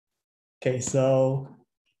Okay, so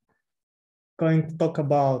going to talk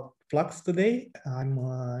about Flux today. I'm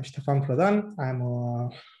Stefan Prodan. I'm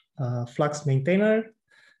a Flux maintainer,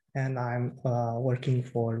 and I'm working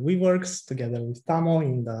for Weaveworks together with Tamo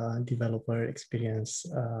in the developer experience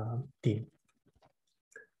team.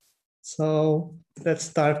 So let's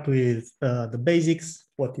start with the basics.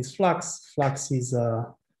 What is Flux? Flux is a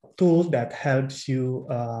tool that helps you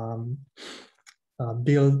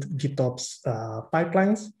build GitOps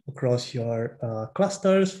pipelines across your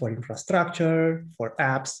clusters for infrastructure, for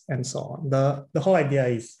apps, and so on. The whole idea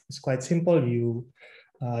is quite simple. You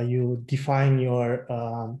define your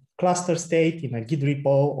cluster state in a Git repo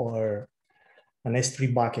or an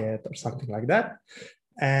S3 bucket or something like that.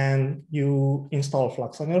 And you install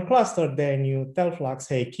Flux on your cluster, then you tell Flux,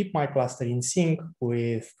 hey, keep my cluster in sync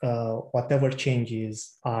with whatever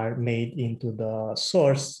changes are made into the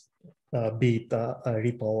source, be it a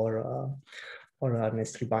repo or an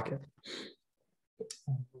S3 bucket.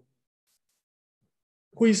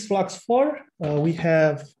 Who is Flux for? We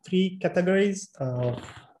have three categories of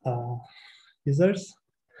users.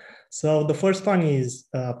 So the first one is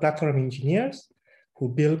platform engineers who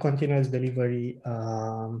build continuous delivery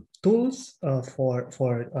tools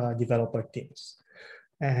for developer teams.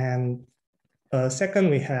 And second,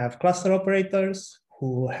 we have cluster operators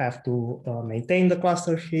who have to maintain the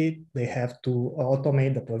cluster feed. They have to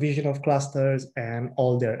automate the provision of clusters and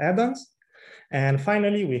all their add-ons. And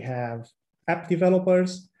finally, we have app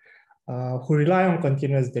developers who rely on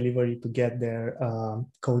continuous delivery to get their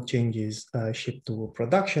code changes shipped to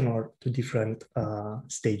production or to different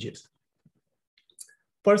stages.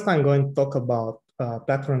 First, I'm going to talk about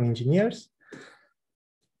platform engineers.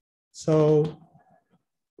 So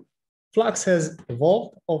Flux has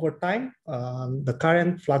evolved over time. The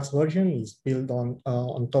current Flux version is built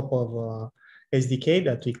on top of SDK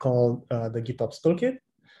that we call the GitOps toolkit.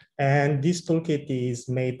 And this toolkit is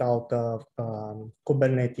made out of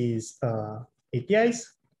Kubernetes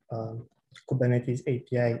APIs, Kubernetes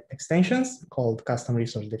API extensions called custom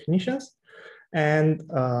resource definitions, and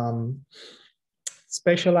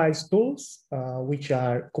specialized tools, which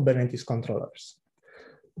are Kubernetes controllers.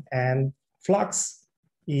 And Flux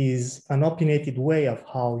is an opinionated way of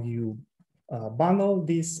how you bundle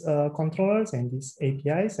these controllers and these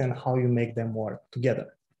APIs and how you make them work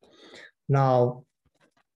together. Now,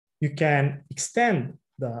 you can extend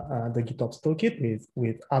the GitOps toolkit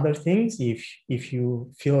with other things if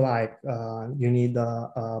you feel like you need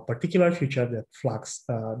a particular feature that Flux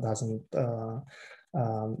doesn't allow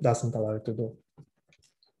you to do.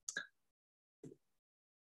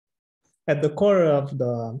 At the core of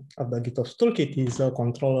the GitOps toolkit is a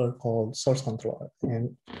controller called source controller,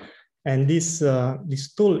 and this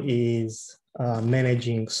tool is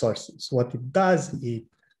managing sources. What it does, it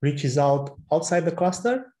reaches outside the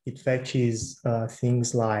cluster. It fetches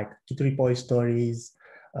things like Git repositories,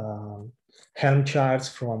 Helm charts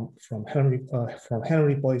from Helm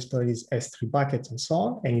repositories, S3 buckets, and so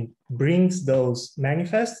on, and it brings those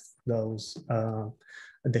manifests, those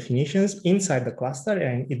definitions inside the cluster,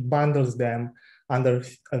 and it bundles them under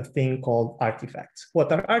a thing called artifacts.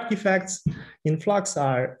 What are artifacts? In Flux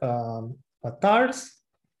are tars,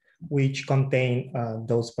 which contain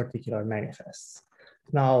those particular manifests.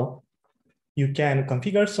 Now, you can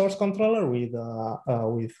configure source controller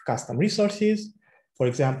with custom resources. For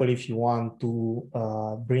example, if you want to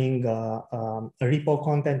bring a repo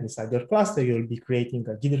content inside your cluster, you'll be creating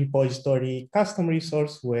a Git repository custom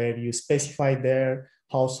resource where you specify there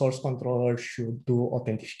how source controller should do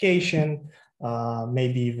authentication,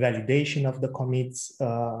 maybe validation of the commits,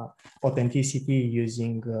 authenticity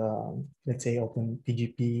using, let's say,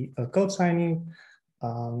 OpenPGP code signing.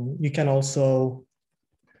 You can also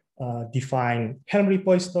define Helm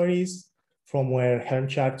repositories from where Helm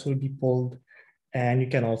charts will be pulled. And you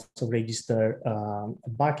can also register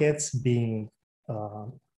buckets, being a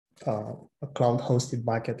cloud-hosted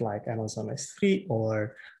bucket like Amazon S3,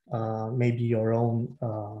 or maybe your own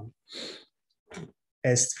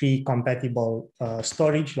S3 compatible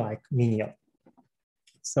storage like Minio.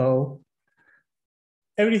 So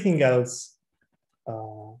everything else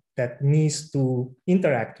that needs to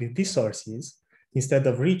interact with these sources, instead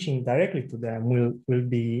of reaching directly to them, will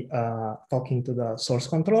be talking to the source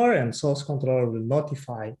controller, and source controller will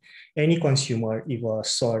notify any consumer if a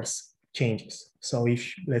source changes. So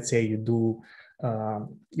if, let's say, you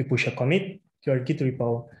push a commit to your Git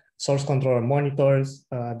repo, source controller monitors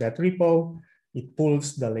that repo, it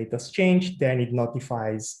pulls the latest change, then it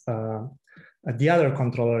notifies the other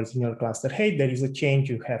controllers in your cluster, hey, there is a change,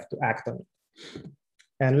 you have to act on it.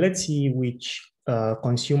 And let's see which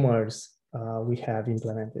consumers we have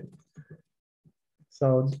implemented.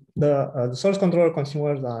 So the source controller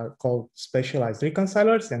consumers are called specialized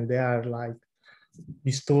reconcilers, and they are like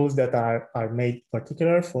these tools that are made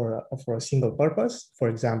particular for a single purpose. For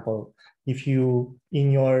example, if you,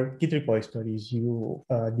 in your Git repositories, you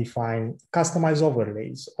define customized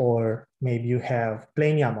overlays, or maybe you have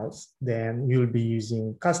plain YAMLs, then you'll be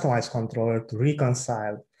using customized controller to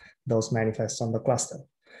reconcile those manifests on the cluster.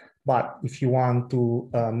 But if you want to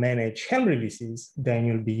manage Helm releases, then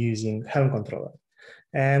you'll be using Helm controller.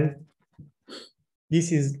 And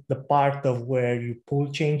this is the part of where you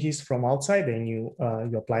pull changes from outside and you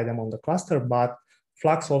apply them on the cluster. But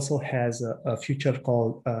Flux also has a feature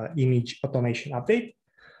called image automation update.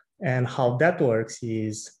 And how that works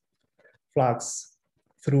is Flux,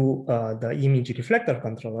 through the image reflector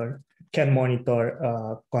controller, can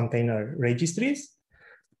monitor container registries.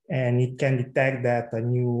 And it can detect that a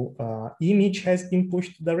new image has been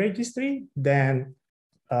pushed to the registry. Then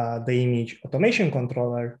the image automation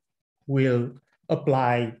controller will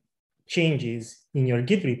apply changes in your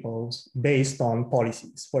Git repos based on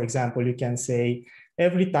policies. For example, you can say,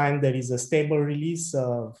 every time there is a stable release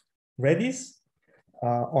of Redis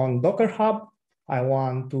on Docker Hub, I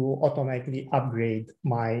want to automatically upgrade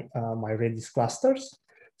my Redis clusters.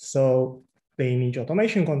 So the image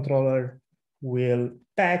automation controller will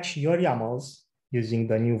patch your YAMLs using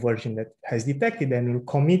the new version that has detected, and will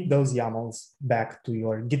commit those YAMLs back to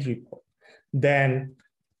your Git repo. Then,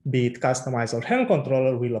 be it customized or Helm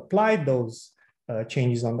controller, will apply those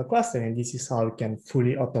changes on the cluster, and this is how you can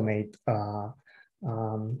fully automate,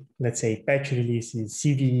 let's say, patch releases,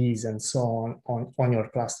 CVEs, and so on your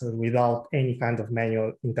cluster without any kind of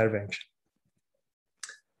manual intervention.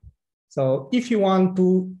 So if you want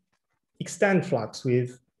to extend Flux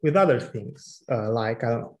with other things, like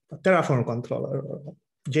a Terraform controller or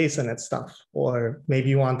JSON and stuff, or maybe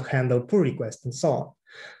you want to handle pull requests and so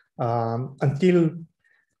on. Until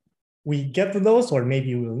we get to those, or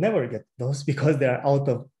maybe we will never get to those because they are out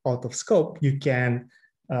of scope, you can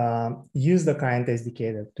use the client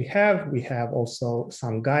SDK that we have. We have also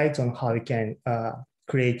some guides on how you can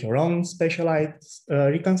create your own specialized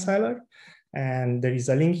reconciler. And there is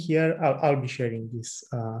a link here. I'll be sharing these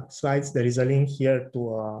slides. There is a link here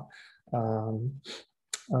to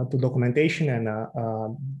documentation and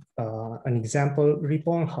an example repo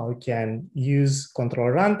on how you can use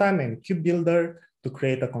controller runtime and kube builder to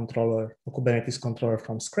create a controller, a Kubernetes controller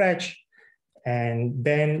from scratch. And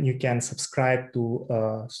then you can subscribe to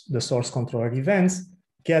the source controller events,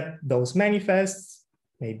 get those manifests.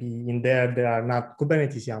 Maybe in there are not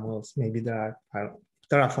Kubernetes YAMLs, maybe there are, I don't know,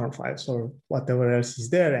 Terraform files or whatever else is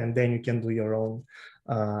there, and then you can do your own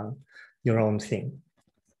thing.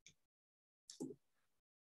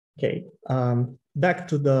 Okay, back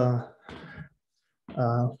to the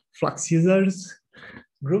Flux users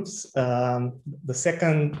groups. The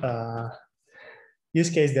second use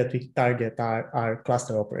case that we target are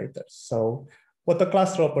cluster operators. So what the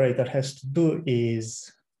cluster operator has to do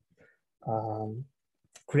is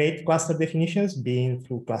create cluster definitions, being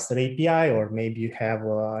through cluster API, or maybe you have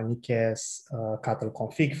an EKS cattle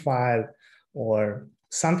config file or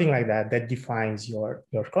something like that that defines your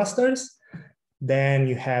clusters. Then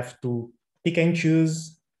you have to pick and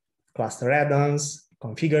choose cluster add-ons,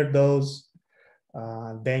 configure those.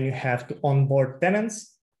 Then you have to onboard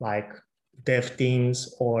tenants like dev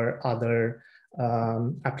teams or other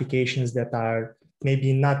applications that are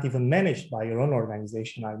maybe not even managed by your own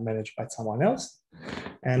organization, are managed by someone else.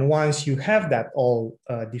 And once you have that all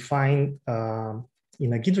defined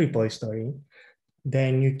in a Git repository,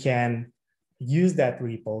 then you can use that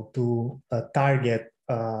repo to target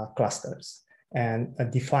clusters and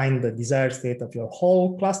define the desired state of your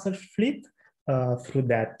whole cluster fleet through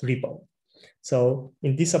that repo. So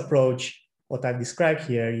in this approach, what I've described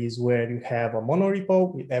here is where you have a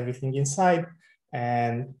monorepo with everything inside,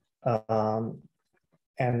 and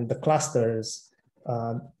the clusters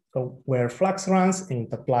where Flux runs, and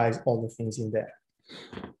it applies all the things in there.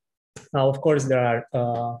 Now, of course, there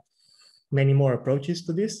are many more approaches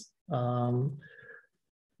to this.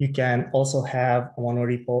 You can also have a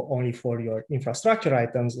monorepo only for your infrastructure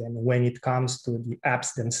items. And when it comes to the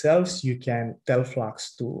apps themselves, you can tell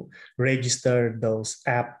Flux to register those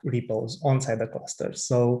app repos onside the cluster.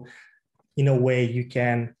 So in a way, you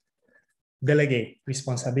can delegate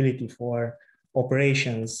responsibility for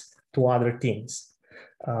operations to other teams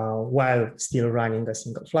while still running a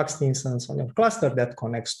single Flux instance on your cluster that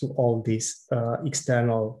connects to all these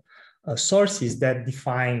external sources that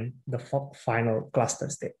define the final cluster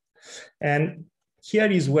state. And here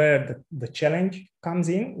is where the challenge comes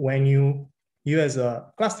in when you as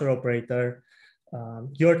a cluster operator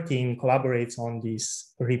your team collaborates on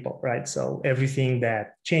this repo, right? So everything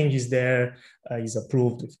that changes there is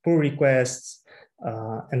approved with pull requests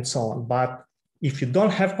and so on. But if you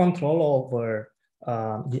don't have control over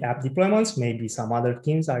the app deployments, maybe some other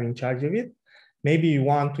teams are in charge of it. Maybe you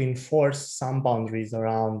want to enforce some boundaries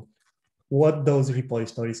around what those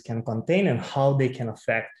repositories can contain and how they can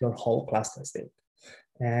affect your whole cluster state.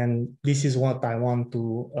 And this is what I want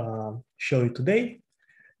to show you today.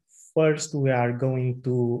 First, we are going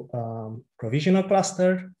to provision a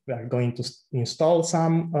cluster. We are going to install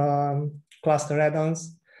some cluster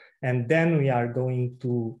add-ons, and then we are going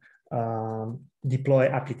to deploy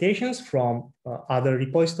applications from other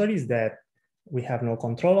repositories that we have no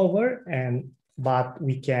control over. But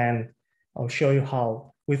we can, I'll show you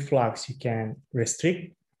how with Flux you can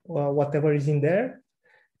restrict whatever is in there,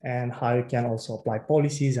 and how you can also apply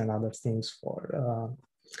policies and other things for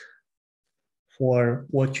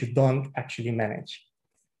what you don't actually manage.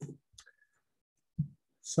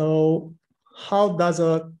 So how does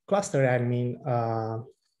a cluster admin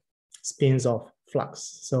spins off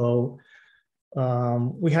Flux? So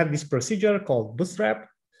we have this procedure called Bootstrap,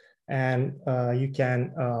 and you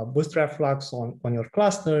can bootstrap Flux on your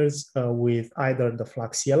clusters with either the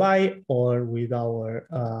Flux CLI or with our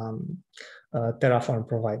Terraform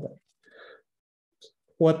provider.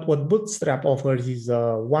 What Bootstrap offers is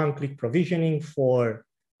one-click provisioning for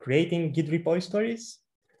creating Git repositories,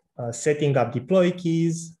 setting up deploy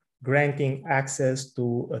keys, granting access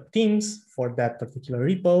to teams for that particular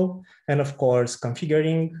repo, and of course,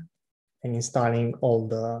 configuring and installing all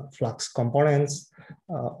the Flux components,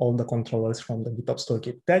 all the controllers from the GitOps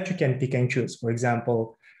toolkit that you can pick and choose. For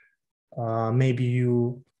example, maybe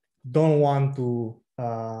you don't want to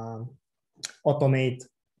automate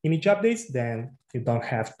image updates, then you don't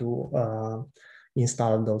have to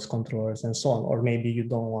install those controllers and so on. Or maybe you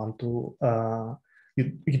don't want to,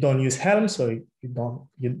 you don't use Helm, so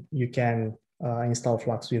you can install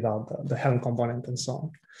Flux without the Helm component and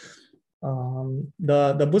so on.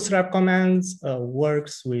 The Bootstrap commands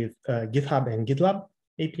works with GitHub and GitLab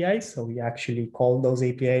APIs. So we actually call those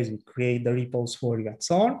APIs, we create the repos for you and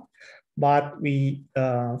so on. But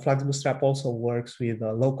Flux Bootstrap also works with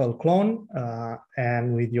a local clone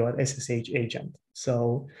and with your SSH agent.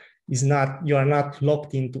 So you are not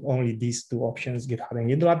locked into only these two options, GitHub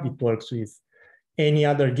and GitLab. It works with any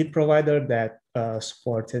other Git provider that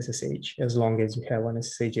supports SSH, as long as you have an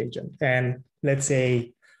SSH agent. And let's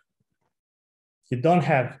say you don't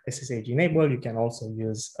have SSH enabled, you can also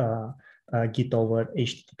use Git over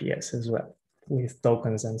HTTPS as well with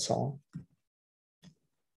tokens and so on.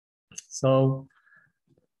 So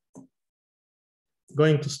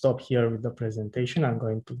going to stop here with the presentation. I'm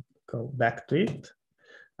going to go back to it.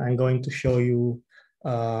 I'm going to show you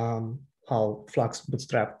how Flux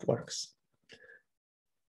Bootstrap works.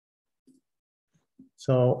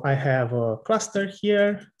 So I have a cluster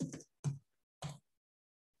here.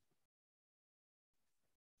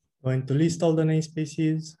 Going to list all the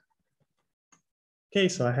namespaces. Okay,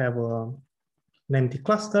 so I have an empty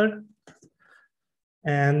cluster.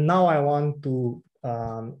 And now I want to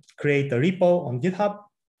create a repo on GitHub.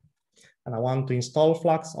 And I want to install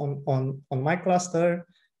Flux on my cluster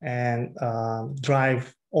and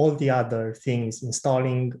drive all the other things,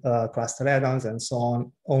 installing cluster add-ons and so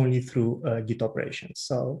on, only through Git operations.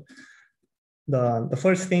 So the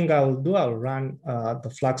first thing I will do, I'll run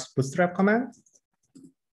the Flux Bootstrap command.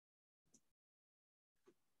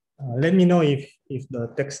 Let me know if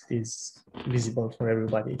the text is visible for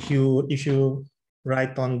everybody. If you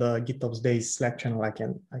write on the GitOps Days Slack channel, I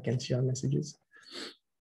can see your messages.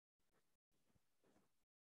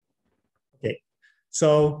 Okay,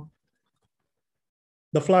 so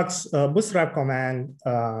the Flux Bootstrap command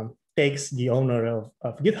takes the owner of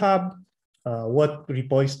GitHub, what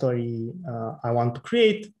repository I want to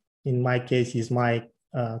create. In my case, is my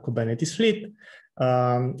Kubernetes fleet.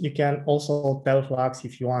 You can also tell Flux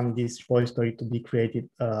if you want this repository to be created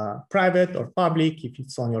private or public, if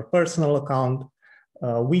it's on your personal account,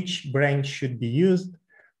 which branch should be used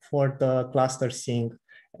for the cluster sync,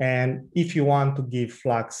 and if you want to give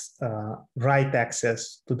Flux write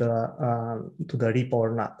access to the repo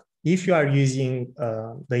or not. If you are using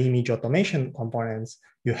the image automation components,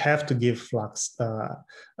 you have to give Flux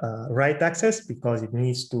write access, because it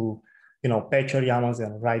needs to patch your YAMLs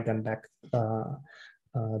and write them back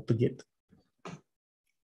to Git.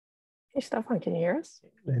 Hey, Stefan, can you hear us?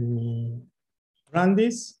 Let me run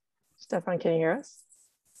this. Stefan, can you hear us?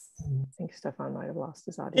 I think Stefan might have lost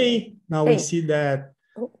his audio. Okay, now we see that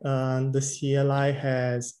the CLI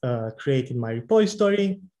has created my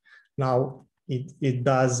repository. Now it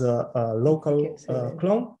does a local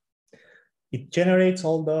clone. it generates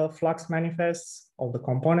all the Flux manifests, all the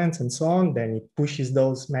components and so on. Then it pushes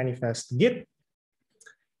those manifests to Git.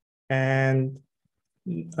 And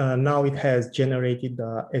now it has generated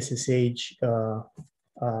the SSH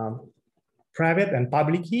private and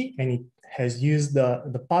public key, and it has used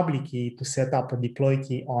the public key to set up a deploy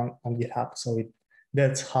key on GitHub. So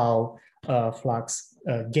that's how Flux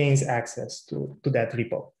gains access to that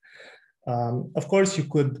repo. Of course, you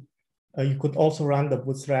could also run the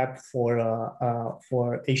bootstrap for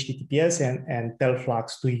HTTPS and tell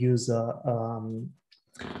Flux to use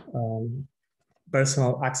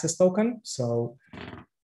personal access token. So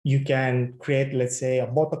you can create, let's say, a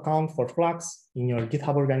bot account for Flux in your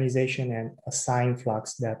GitHub organization and assign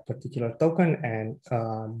Flux that particular token, and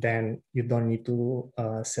then you don't need to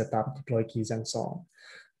set up deploy keys and so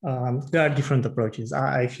on. There are different approaches.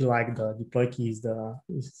 I feel like the deploy key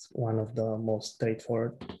is one of the most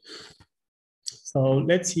straightforward. So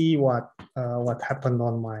let's see what happened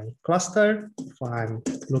on my cluster. If I'm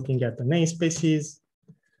looking at the namespaces,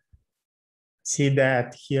 see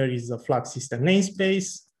that here is the Flux system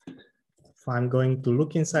namespace. If I'm going to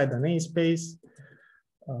look inside the namespace,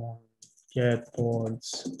 get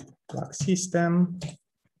towards Flux system,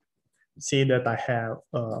 see that I have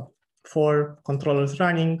 4 controllers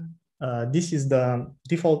running. This is the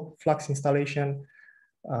default Flux installation.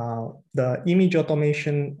 The image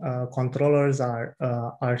automation controllers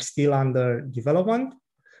are still under development.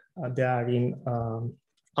 They are in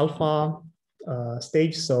alpha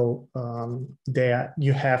stage, so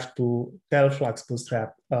you have to tell Flux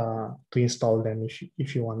Bootstrap to install them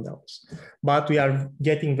if you want those. But we are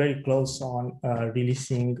getting very close on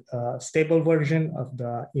releasing a stable version of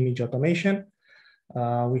the image automation.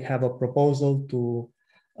 We have a proposal to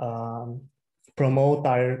promote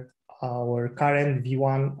our current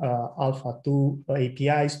V1 Alpha 2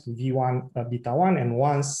 APIs to V1 Beta 1. And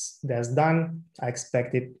once that's done, I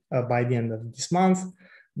expect it by the end of this month.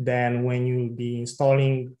 Then when you'll be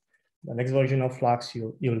installing the next version of Flux,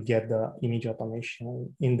 you'll get the image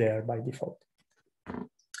automation in there by default.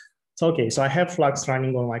 So, okay, so I have Flux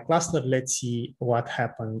running on my cluster. Let's see what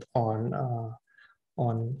happened on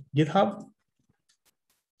GitHub.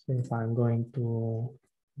 So if I'm going to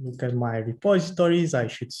look at my repositories, I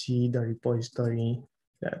should see the repository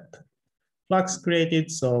that Flux created.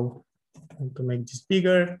 So I'm going to make this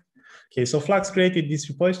bigger. Okay, so Flux created this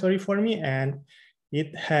repository for me, and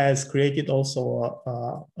it has created also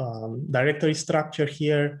a directory structure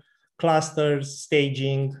here, clusters,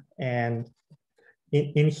 staging, and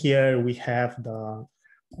in here we have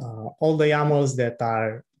all the YAMLs that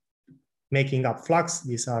are making up Flux.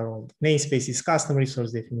 These are all namespaces, custom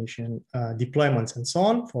resource definition, deployments, and so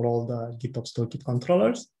on for all the GitOps toolkit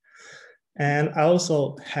controllers. And I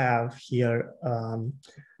also have here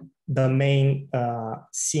the main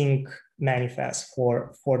sync manifest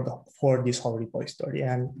for this whole repository.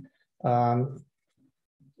 And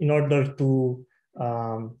in order to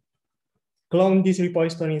clone this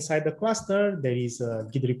repository inside the cluster, there is a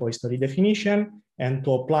Git repository definition. And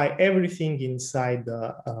to apply everything inside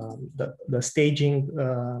the staging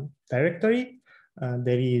directory,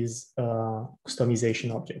 there is a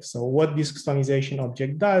customization object. So what this customization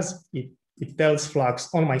object does, it tells Flux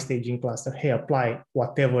on my staging cluster, hey, apply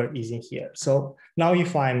whatever is in here. So now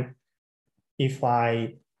if I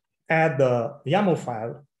add the YAML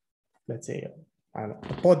file, let's say, I don't know,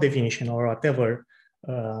 a pod definition or whatever,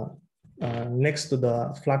 next to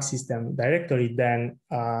the Flux system directory, then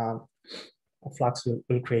Flux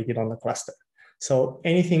will create it on the cluster. So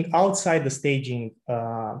anything outside the staging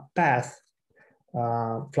path,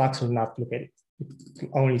 Flux will not look at it. It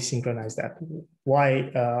will only synchronize that.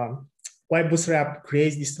 Why Bootstrap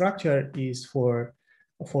creates this structure is for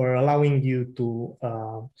allowing you to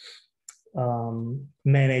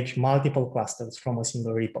manage multiple clusters from a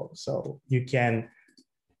single repo. So you can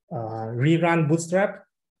rerun Bootstrap,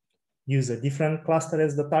 use a different cluster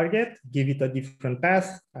as the target, give it a different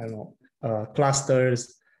path, I don't know,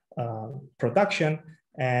 clusters, production,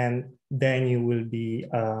 and then you will be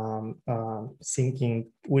syncing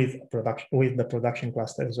with the production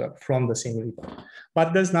cluster as well from the same repo.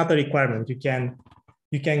 But that's not a requirement. You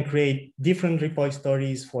can create different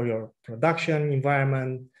repositories for your production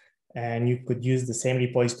environment, and you could use the same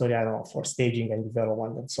repository, I don't know, for staging and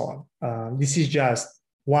development and so on. This is just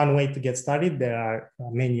one way to get started. There are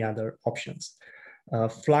many other options.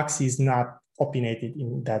 Flux is not opinionated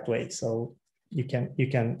in that way, so you can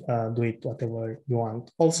do it whatever you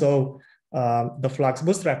want. Also, the Flux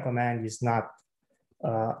Bootstrap command is not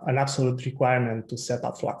an absolute requirement to set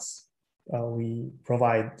up Flux. We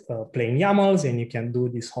provide plain YAMLs, and you can do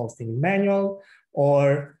this whole thing manual,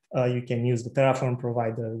 or you can use the Terraform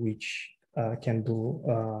provider, which can do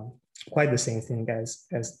quite the same thing as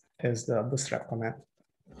the bootstrap command.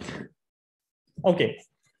 Okay,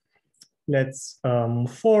 let's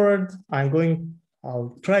move forward.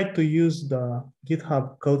 I'll try to use the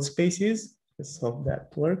GitHub code spaces. Let's hope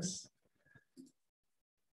that works.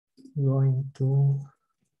 Going to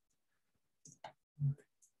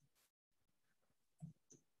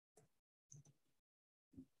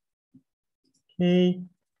okay.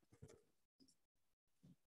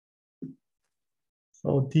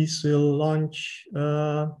 So this will launch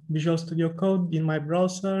Visual Studio Code in my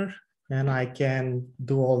browser, and I can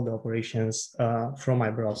do all the operations from my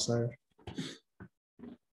browser.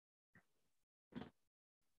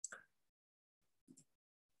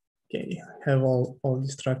 Okay, I have all the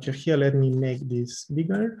structure here. Let me make this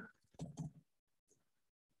bigger.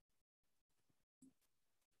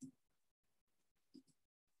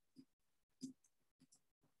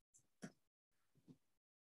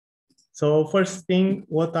 So first thing,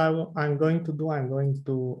 what I'm going to do, I'm going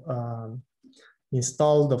to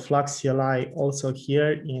install the Flux CLI also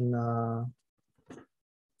here in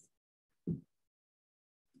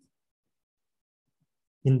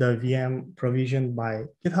the VM provisioned by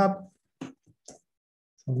GitHub.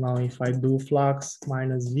 So now if I do Flux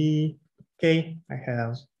 -v, okay, I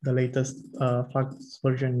have the latest Flux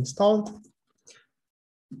version installed.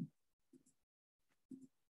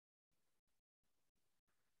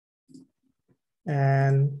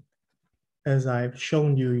 And as I've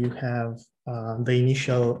shown you, you have the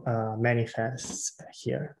initial manifests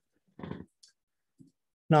here.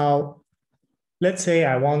 Now, let's say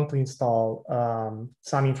I want to install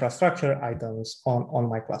some infrastructure items on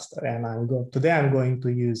my cluster, and today I'm going to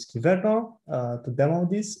use Kyverno to demo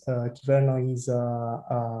this. Kyverno is a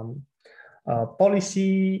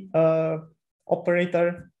policy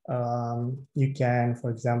operator. You can, for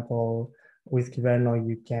example, with Kyverno,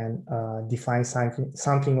 you can define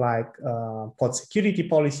something like pod security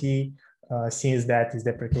policy, since that is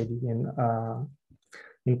deprecated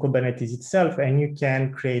in Kubernetes itself, and you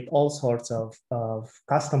can create all sorts of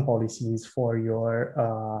custom policies for your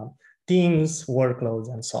teams, workloads,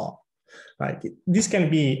 and so on. Right? This can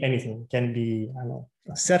be anything. It can be, I don't know,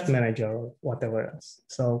 a cert manager or whatever else.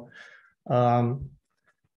 So I'm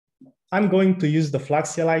going to use the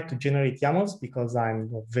Flux CLI to generate YAMLs because I'm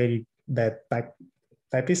a very bad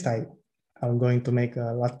typist. I'm going to make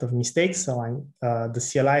a lot of mistakes. So the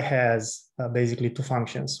CLI has basically two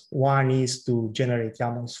functions. One is to generate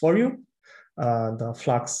YAMLs for you, the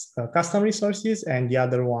Flux custom resources, and the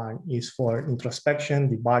other one is for introspection,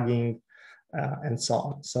 debugging, and so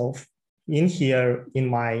on. So in here, in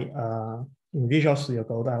Visual Studio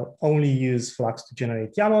Code, I'll only use Flux to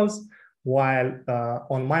generate YAMLs, while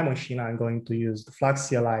on my machine, I'm going to use the Flux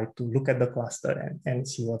CLI to look at the cluster and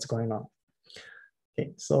see what's going on.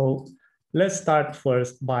 Okay, so let's start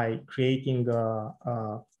first by creating a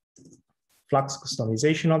Flux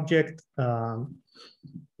customization object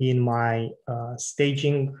in my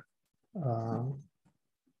staging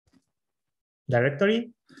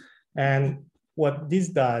directory. And what this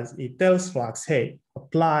does, it tells Flux, hey,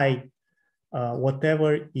 apply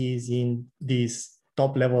whatever is in this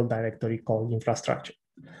top level directory called infrastructure.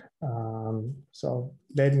 So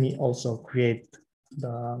let me also create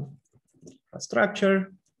the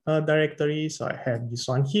infrastructure directory. So I have this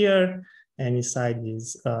one here, and inside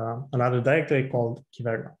is another directory called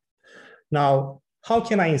Kyverno. Now, how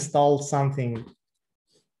can I install something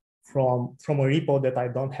from a repo that I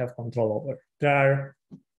don't have control over? There are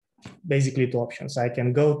basically two options. I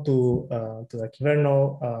can go to the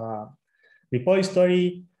Kyverno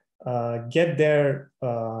repository, get their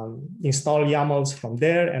install YAMLs from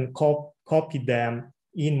there, and copy them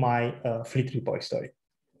in my Fleet repository.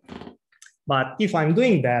 But if I'm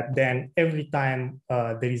doing that, then every time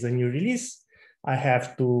there is a new release, I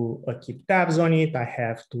have to keep tabs on it. I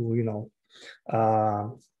have to,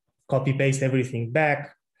 copy paste everything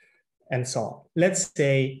back, and so on. Let's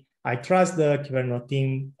say I trust the Kyverno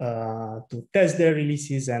team to test their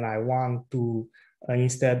releases, and I want to,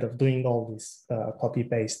 instead of doing all this copy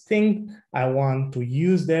paste thing, I want to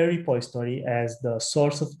use their repository as the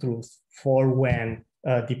source of truth for when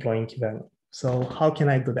deploying Kyverno. So how can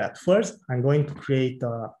I do that? First, I'm going to create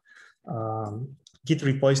a Git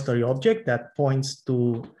repository object that points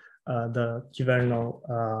to the Kyverno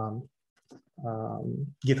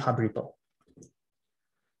GitHub repo.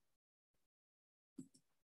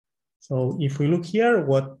 So if we look here,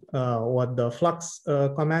 what the Flux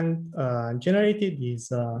command generated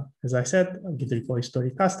is, as I said, a Git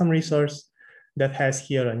repository custom resource that has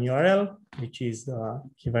here an URL, which is the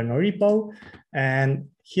Kyverno repo. And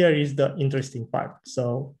here is the interesting part.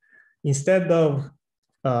 So instead of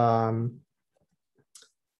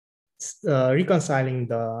reconciling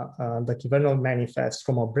the kernel manifest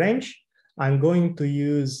from a branch, I'm going to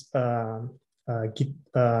use Git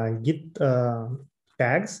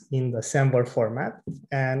tags in the Semver format.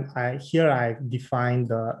 And here I define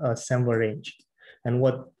the Semver range. And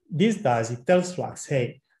what this does, it tells Flux,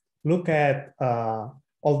 hey, look at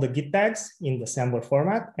all the Git tags in the Semver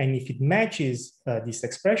format. And if it matches this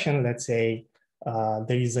expression, let's say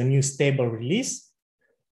there is a new stable release,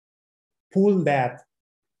 pull that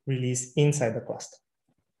release inside the cluster.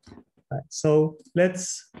 Right, so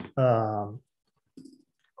let's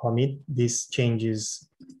commit these changes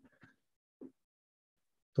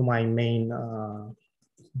to my main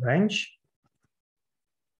branch.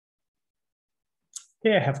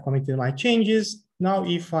 Okay, I have committed my changes. Now,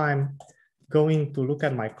 if I'm going to look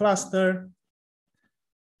at my cluster,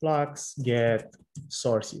 Flux get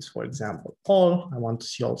sources, for example, all, I want to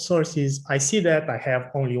see all sources. I see that I have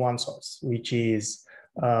only one source, which is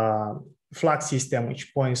Flux system,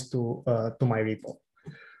 which points to my repo.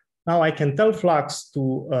 Now I can tell Flux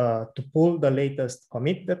to pull the latest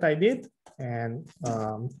commit that I did. And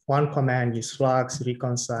one command is Flux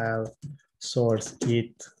reconcile source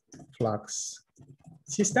git Flux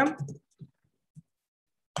system.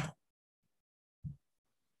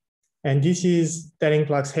 And this is telling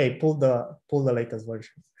Flux, hey, pull the latest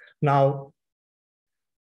version. Now,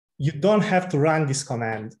 you don't have to run this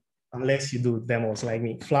command unless you do demos like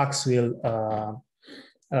me. Flux will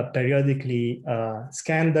periodically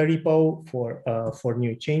scan the repo for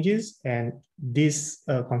new changes. And this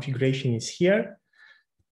configuration is here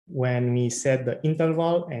when we set the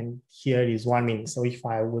interval, and here is 1 minute. So if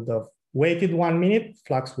I would have waited 1 minute,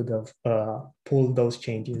 Flux would have pulled those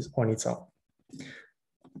changes on its own.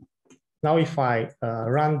 Now, if I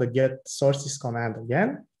run the get sources command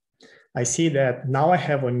again, I see that now I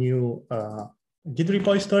have a new Git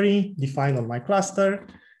repository defined on my cluster,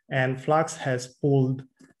 and Flux has pulled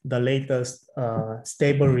the latest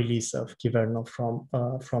stable release of Kyverno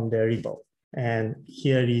from their repo. And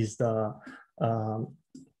here is the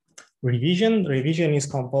revision. The revision is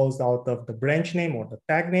composed out of the branch name or the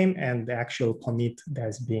tag name and the actual commit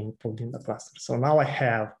that's being pulled in the cluster. So now I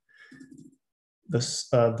have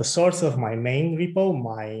the source of my main repo,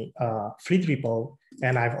 my fleet repo,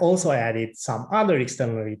 and I've also added some other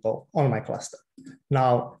external repo on my cluster.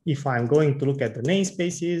 Now, if I'm going to look at the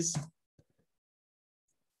namespaces,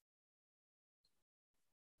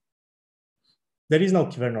 there is no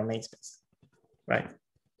Kyverno namespace, right?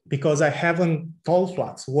 Because I haven't told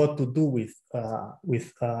Flux what to do with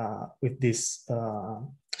this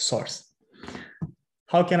source.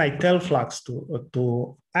 How can I tell Flux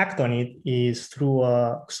to act on it is through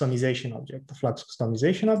a customization object, the Flux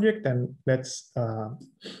customization object, and let's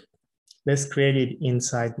create it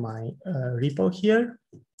inside my repo here.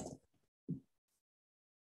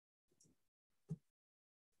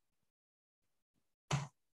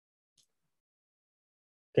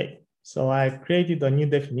 Okay, so I've created a new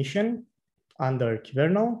definition under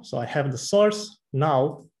Kyverno. So I have the source.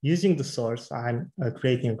 Now, using the source, I'm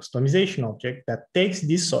creating a customization object that takes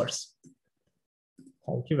this source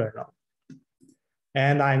called Kyverno.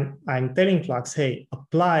 And I'm telling Flux, hey,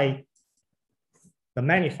 apply the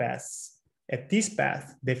manifests at this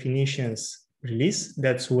path definitions release.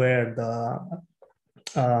 That's where the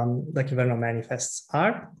Kyverno manifests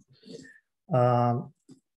are.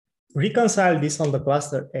 Reconcile this on the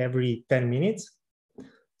cluster every 10 minutes.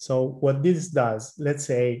 So what this does, let's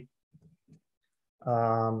say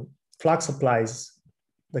Flux applies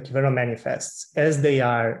the Kyverno manifests as they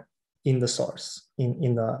are in the source,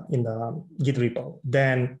 in the Git repo.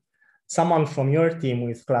 Then someone from your team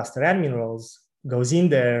with cluster admin roles goes in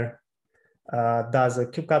there, does a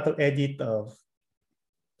kubectl edit of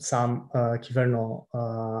some Kyverno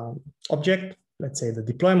object, let's say the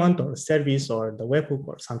deployment or service or the webhook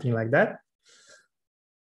or something like that.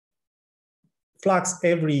 Flux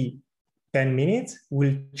every 10 minutes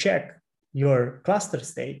will check your cluster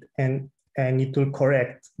state and it will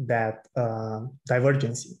correct that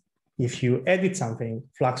divergency. If you edit something,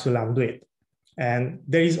 Flux will undo it. And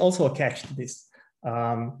there is also a catch to this.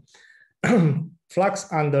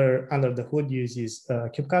 Flux under the hood uses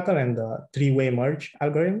kubectl and the three-way merge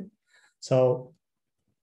algorithm. So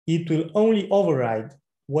it will only override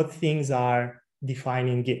what things are defined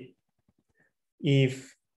in Git.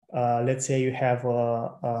 If let's say you have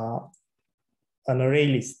an array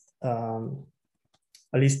list, a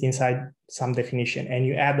list inside some definition, and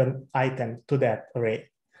you add an item to that array,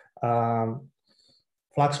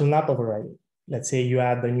 Flux will not override it. let's say you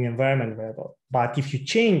add the new environment variable. But if you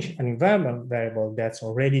change an environment variable that's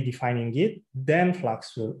already defining it, then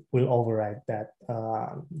Flux will override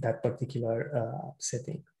that particular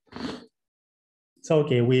setting. So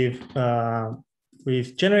okay, we've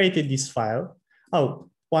generated this file. Oh,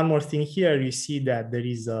 one more thing here, you see that there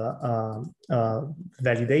is a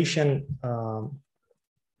validation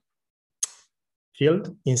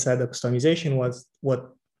field inside the customization.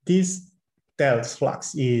 What this tells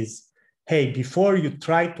Flux is, hey, before you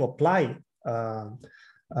try to apply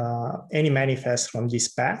any manifest from this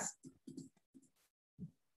path,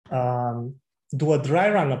 do a dry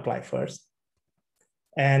run apply first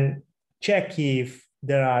and check if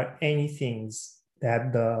there are any things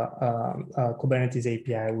that the Kubernetes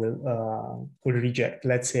API will reject.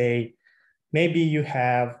 Let's say maybe you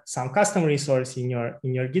have some custom resource in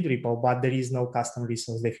your Git repo, but there is no custom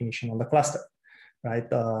resource definition on the cluster, right?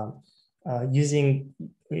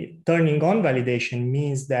 Turning on validation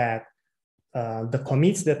means that the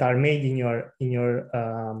commits that are made in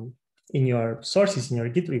your sources, in your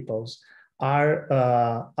Git repos, are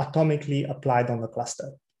atomically applied on the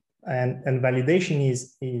cluster. And validation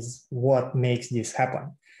is what makes this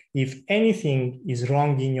happen. If anything is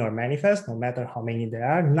wrong in your manifest, no matter how many there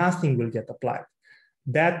are, nothing will get applied.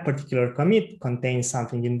 That particular commit contains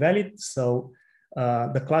something invalid, so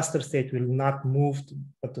the cluster state will not move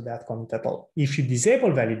to that commit at all. If you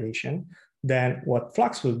disable validation, then what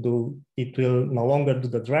Flux will do, it will no longer do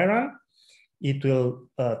the dry run. It will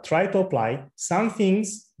try to apply. Some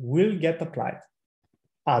things will get applied,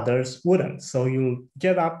 others wouldn't. So you'll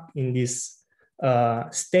get up in this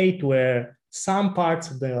state where some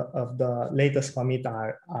parts of the latest commit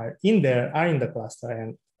are in the cluster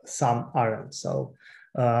and some aren't. So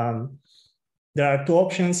there are two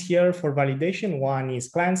options here for validation. One is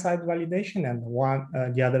client-side validation, and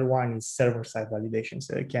the other one is server-side validation.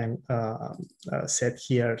 So you can set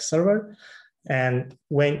here server. And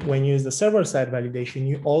when you use the server-side validation,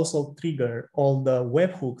 you also trigger all the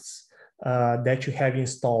webhooks that you have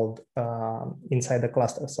installed inside the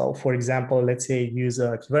cluster. So for example, let's say use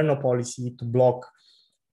a Kubernetes policy to block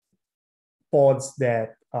pods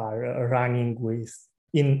that are running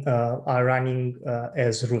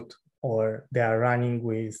as root, or they are running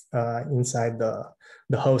with inside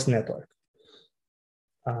the host network.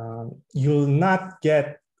 You'll not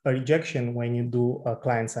get a rejection when you do a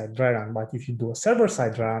client-side dry run, but if you do a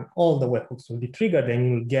server-side run, all the webhooks will be triggered and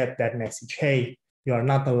you'll get that message, hey, you are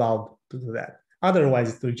not allowed to do that.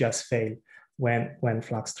 Otherwise, it will just fail when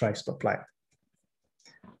Flux tries to apply.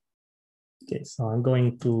 Okay, so I'm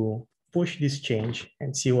going to push this change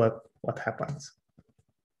and see what happens.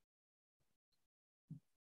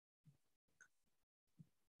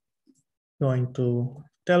 Going to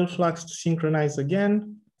tell Flux to synchronize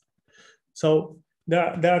again. So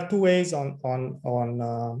there are two ways on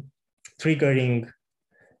triggering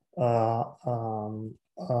a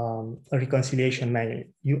reconciliation manual.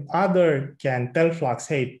 You either can tell Flux,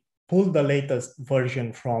 hey, pull the latest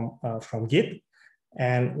version from Git,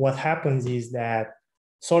 and what happens is that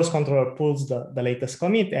source controller pulls the latest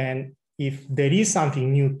commit, and if there is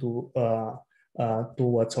something new to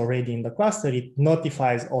what's already in the cluster, it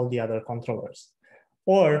notifies all the other controllers.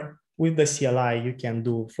 Or with the CLI, you can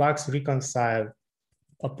do Flux reconcile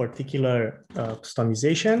a particular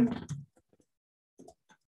customization.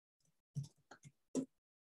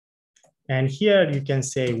 And here you can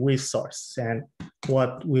say with source. And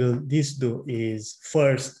what will this do is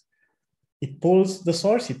first, it pulls the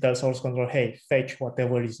source, it tells source control, hey, fetch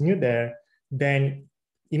whatever is new there. Then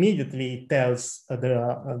immediately it tells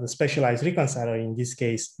the specialized reconciler, in this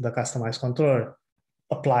case, the customized controller,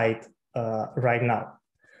 applied right now.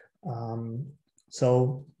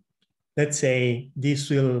 So let's say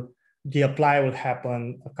the apply will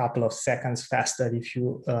happen a couple of seconds faster if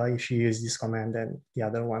you use this command than the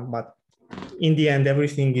other one. But in the end,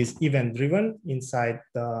 everything is event-driven inside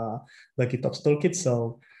the GitOps toolkit.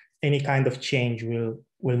 So any kind of change will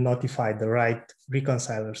notify the right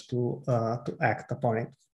reconcilers to act upon it.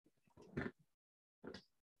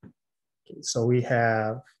 Okay, so we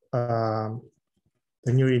have the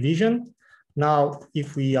new revision. Now,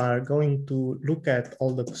 if we are going to look at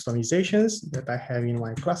all the customizations that I have in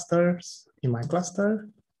my cluster,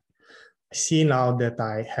 I see now that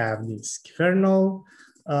I have this kernel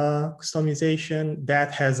customization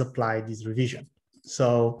that has applied this revision.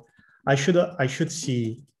 So I should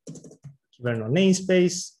see kernel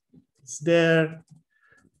namespace. It's there.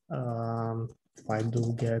 If I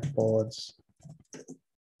do get pods,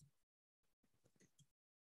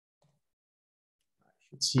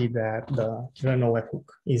 see that the kernel webhook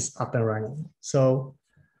is up and running. So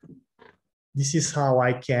this is how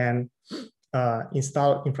I can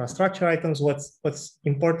install infrastructure items, what's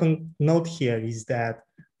important note here is that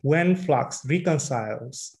when Flux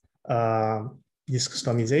reconciles this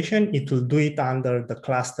customization, it will do it under the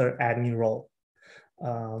cluster admin role.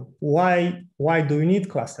 Why do we need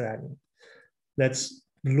cluster admin? Let's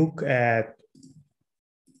look at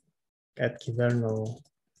Kyverno.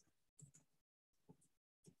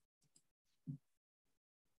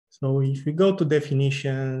 So if we go to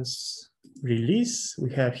definitions, release,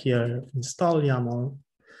 we have here install YAML,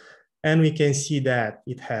 and we can see that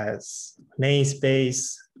it has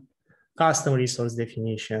namespace, custom resource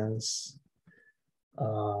definitions,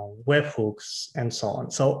 webhooks, and so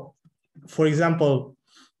on. So for example,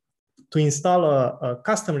 to install a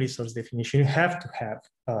custom resource definition, you have to have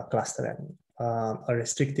a cluster admin. A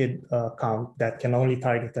restricted account that can only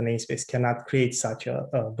target a namespace cannot create such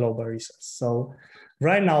a global resource. So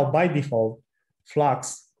right now, by default,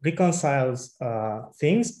 Flux reconciles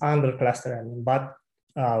things under cluster admin, but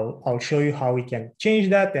I'll show you how we can change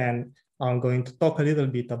that, and I'm going to talk a little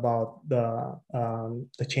bit about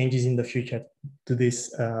the changes in the future to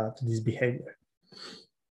this behavior.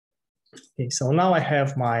 Okay, so now I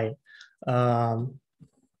have my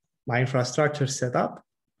my infrastructure set up.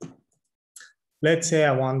 Let's say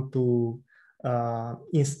I want to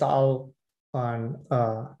install an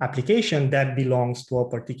application that belongs to a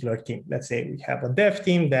particular team. Let's say we have a dev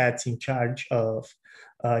team that's in charge of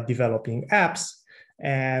developing apps,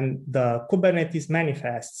 and the Kubernetes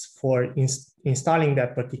manifests for installing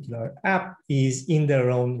that particular app is in their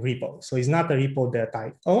own repo. So it's not a repo that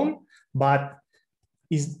I own, but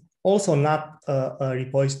is also not a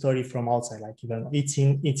repository from outside, like even it's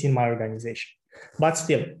in my organization. But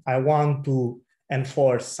still, I want to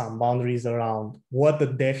enforce some boundaries around what the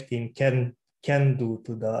dev team can do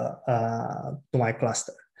to my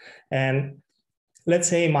cluster. And let's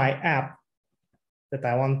say my app that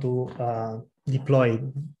I want to deploy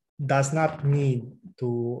does not need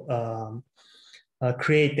to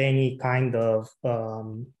create any kind of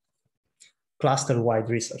cluster-wide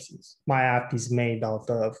resources. My app is made out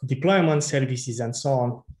of deployment services and so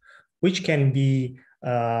on, which can be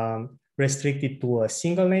restricted to a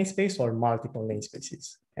single namespace or multiple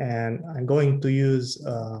namespaces. And I'm going to use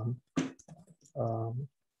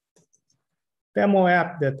demo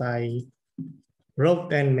app that I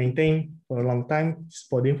wrote and maintained for a long time,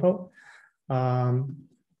 Spodinfo.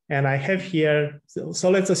 And I have here,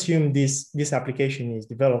 so let's assume this application is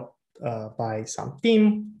developed by some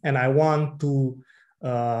team, and I want to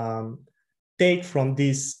take from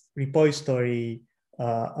this repository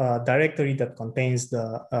a directory that contains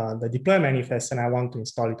the deploy manifest, and I want to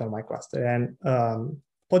install it on my cluster. And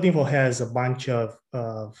Podinfo has a bunch of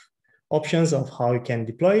options of how you can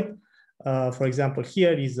deploy it. For example,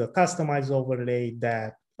 here is a customized overlay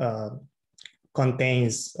that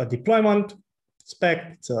contains a deployment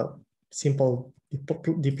spec. It's a simple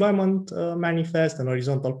deployment manifest, an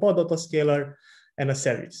horizontal pod autoscaler, and a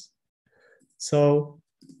service. So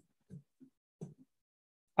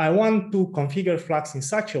I want to configure Flux in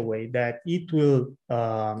such a way that it will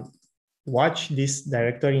watch this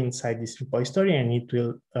directory inside this repository, and it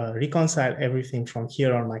will reconcile everything from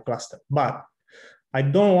here on my cluster. But I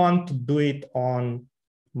don't want to do it on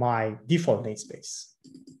my default namespace.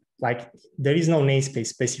 Like, there is no namespace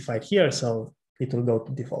specified here, so it will go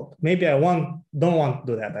to default. Maybe I don't want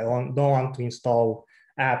to do that. I don't want to install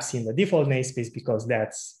apps in the default namespace, because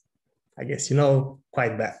that's, I guess,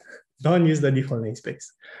 quite bad. Don't use the default namespace.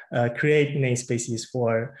 Create namespaces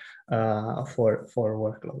for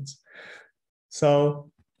workloads. So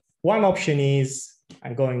one option is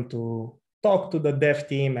I'm going to talk to the dev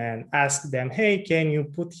team and ask them, hey, can you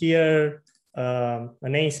put here a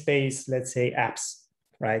namespace, let's say apps,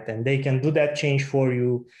 right? And they can do that change for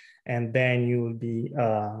you. And then you will be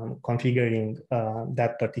configuring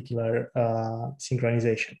that particular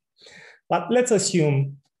synchronization. But let's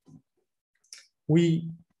assume we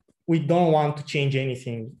don't want to change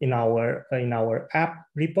anything in our app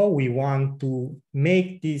repo. We want to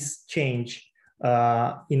make this change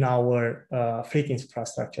in our fleet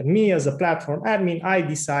infrastructure. Me as a platform admin, I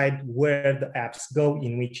decide where the apps go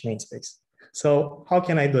in which namespace. So how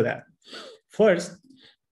can I do that? First,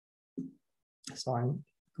 so I'm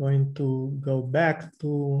going to go back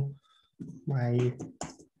to my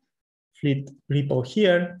fleet repo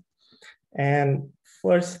here. And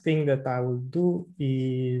first thing that I will do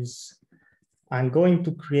is I'm going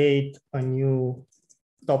to create a new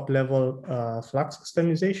top level Flux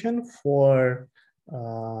customization for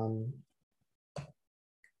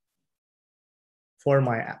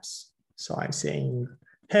my apps. So I'm saying,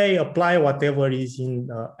 hey, apply whatever is in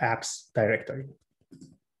the apps directory.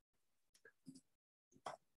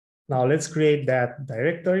 Now let's create that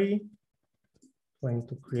directory. I'm going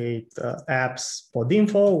to create apps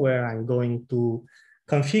podinfo, where I'm going to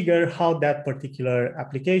configure how that particular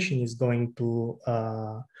application is going to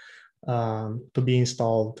be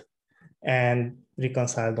installed and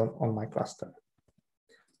reconciled on my cluster.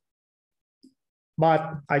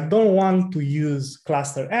 But I don't want to use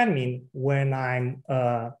cluster admin when I'm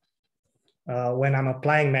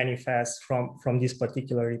applying manifest from this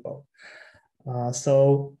particular repo.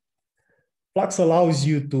 So Flux allows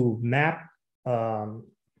you to map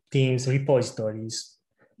teams repositories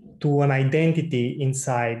to an identity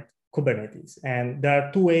inside Kubernetes. And there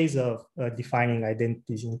are two ways of defining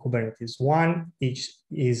identities in Kubernetes. One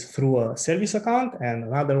is through a service account, and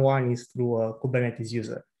another one is through a Kubernetes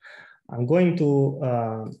user. I'm going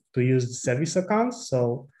to use the service account.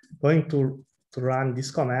 So I'm going to run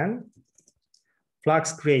this command,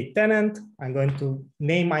 Flux create tenant. I'm going to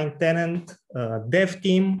name my tenant dev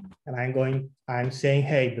team, and I'm saying,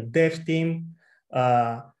 hey, the dev team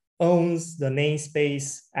owns the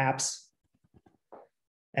namespace apps,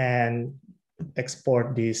 and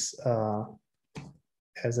export this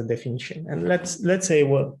as a definition. And let's see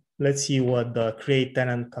what the create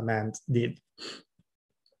tenant command did.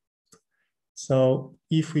 So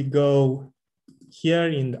if we go here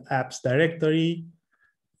in the apps directory,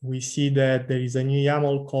 we see that there is a new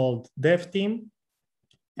YAML called dev team,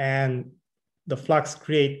 and the Flux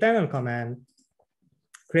create tenant command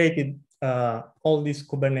created all these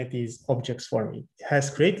Kubernetes objects for me. It has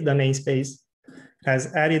created a namespace,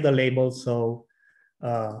 has added a label, so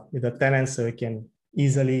with the tenants, so we can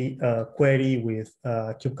easily query with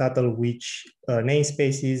kubectl which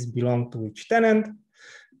namespaces belong to which tenant.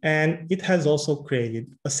 And it has also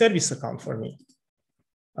created a service account for me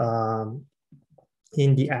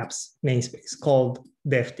in the apps namespace called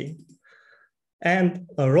dev team, and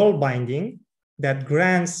a role binding that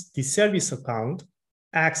grants the service account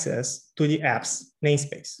access to the apps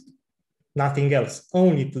namespace, nothing else,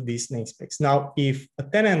 only to this namespace. Now, if a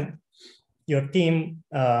tenant, your team,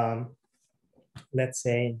 let's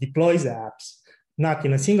say, deploys apps, not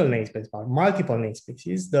in a single namespace, but multiple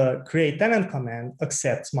namespaces, the create tenant command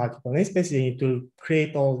accepts multiple namespaces, and it will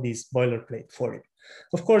create all this boilerplate for you.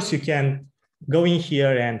 Of course, you can go in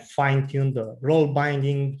here and fine tune the role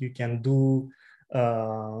binding. You can do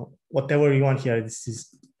whatever you want here. This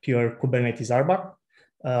is pure Kubernetes RBAC.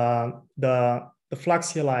 The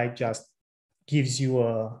Flux CLI just gives you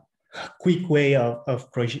a quick way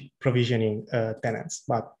of provisioning tenants,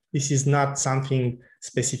 but this is not something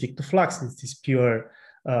specific to Flux. This is pure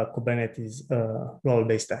Kubernetes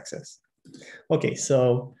role-based access. Okay,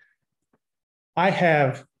 so I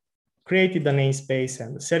have created the namespace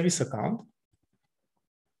and the service account.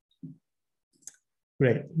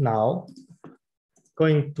 Great. Now,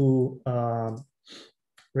 going to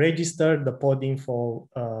register the podinfo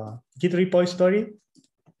Git repository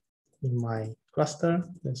in my cluster.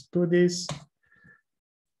 Let's do this.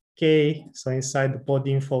 Okay, so inside the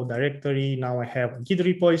podinfo directory, now I have a Git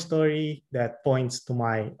repository that points to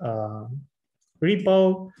my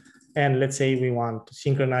repo. And let's say we want to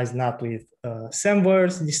synchronize not with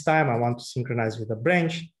Semverse this time. I want to synchronize with a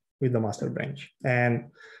branch, with the master branch. And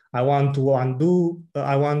I want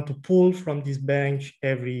to pull from this branch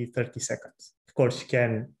every 30 seconds. Of course, you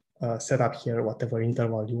can set up here whatever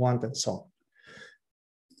interval you want and so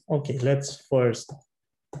on. Okay, let's first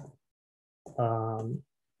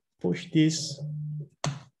push this.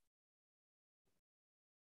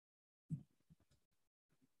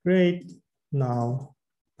 Great. Now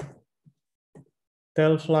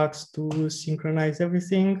tell Flux to synchronize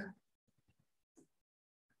everything.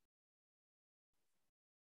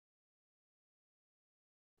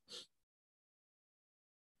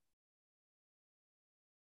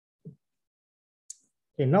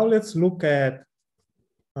 Okay, now let's look at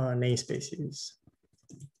namespaces.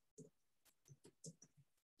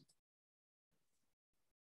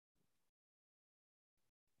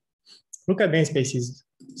 Look at namespaces,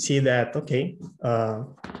 see that, okay,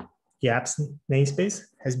 the apps namespace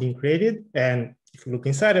has been created. And if you look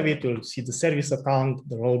inside of it, you'll see the service account,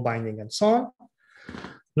 the role binding, and so on.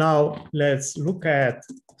 Now let's look at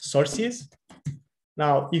sources.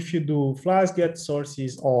 Now, if you do Flux get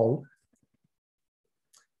sources all,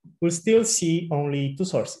 we'll still see only two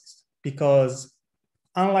sources, because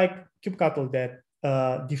unlike kubectl that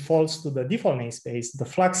defaults to the default namespace, the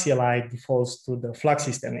Flux CLI defaults to the Flux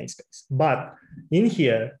system namespace. But in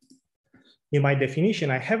here, in my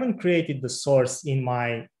definition, I haven't created the source in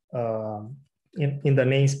my in the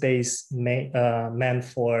namespace meant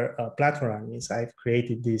for platform admins. I've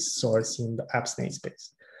created this source in the apps namespace.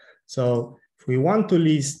 So if we want to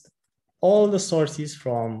list all the sources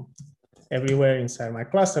from everywhere inside my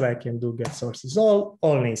cluster. I can do get sources all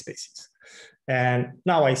namespaces. And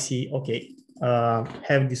now I see, okay,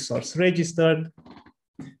 have this source registered,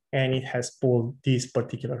 and it has pulled this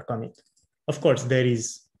particular commit. Of course, there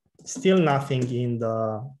is still nothing in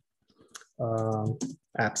the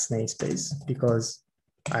apps namespace because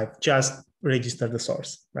I've just registered the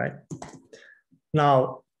source, right?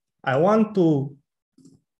 Now, I want to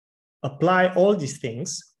apply all these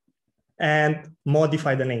things and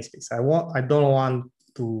modify the namespace. I don't want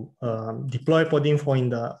to deploy podinfo in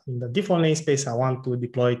the default namespace. I want to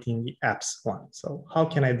deploy it in the apps one. So how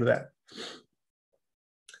can I do that?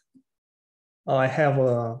 I have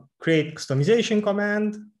a create customization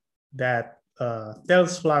command that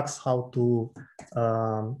tells Flux how to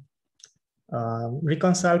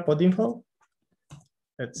reconcile podinfo.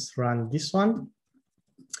 Let's run this one.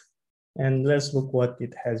 And let's look what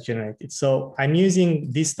it has generated. So I'm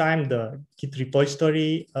using this time the Git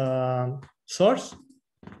repository source.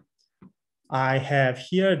 I have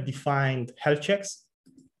here defined health checks.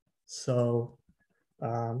 So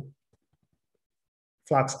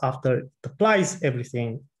Flux, after it applies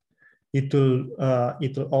everything, it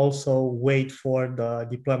will also wait for the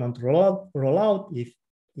deployment rollout.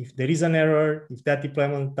 If there is an error, if that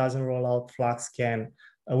deployment doesn't roll out, Flux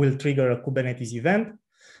will trigger a Kubernetes event.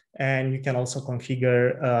 And you can also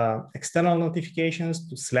configure external notifications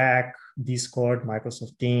to Slack, Discord,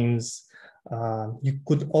 Microsoft Teams. You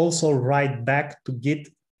could also write back to Git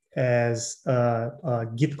as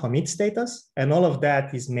Git commit status. And all of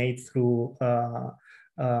that is made through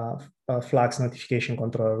Flux notification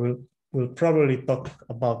controller. We'll probably talk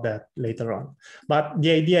about that later on. But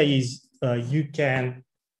the idea is you can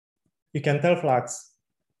tell Flux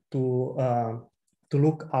to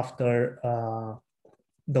look after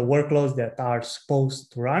the workloads that are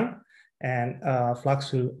supposed to run, and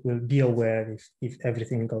Flux will be aware if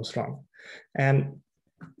everything goes wrong. And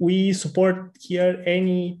we support here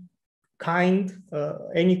any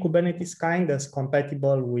Kubernetes kind that's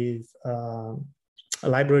compatible with a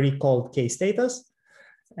library called kstatus.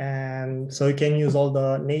 And so you can use all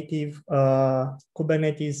the native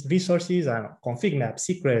Kubernetes resources, config maps,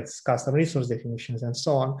 secrets, custom resource definitions, and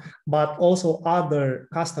so on, but also other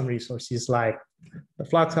custom resources like the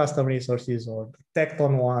Flux custom resources or the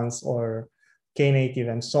Tecton ones or Knative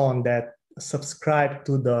and so on that subscribe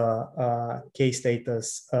to the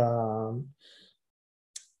kstatus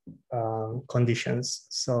conditions.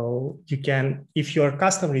 So you can, if your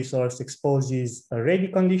custom resource exposes a ready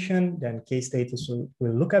condition, then kstatus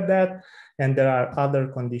will look at that. And there are other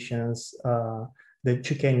conditions that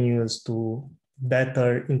you can use to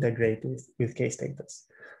better integrate with kstatus.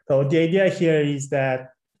 So the idea here is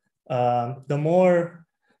that the more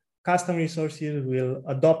custom resources will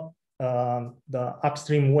adopt the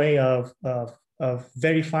upstream way of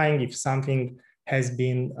verifying if something has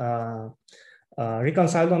been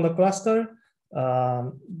reconciled on the cluster,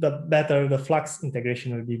 the better the Flux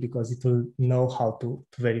integration will be because it will know how to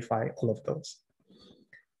verify all of those.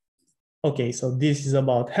 Okay, so this is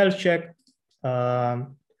about health check. I've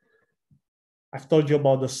told you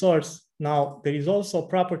about the source. Now, there is also a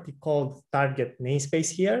property called target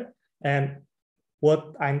namespace here. And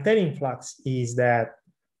what I'm telling Flux is that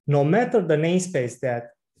no matter the namespace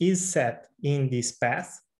that is set in this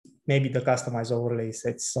path, maybe the customized overlay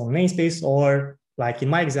sets its own namespace, or like in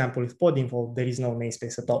my example with podinfo, there is no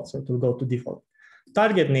namespace at all, so it will go to default.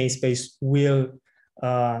 Target namespace will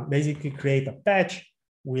basically create a patch,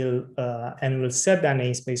 and will set that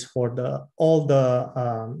namespace for all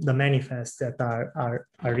the manifests that are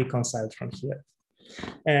reconciled from here.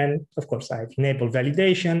 And of course, I've enabled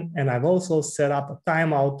validation, and I've also set up a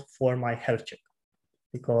timeout for my health check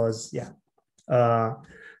because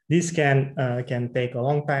this can take a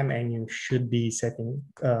long time, and you should be setting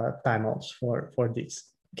timeouts for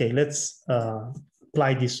this. Okay, let's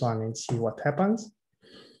apply this one and see what happens.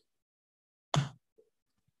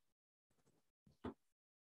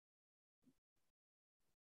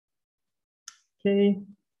 Okay,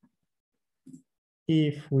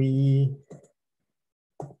 if we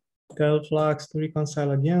tell Flux to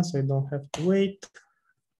reconcile again, so I don't have to wait.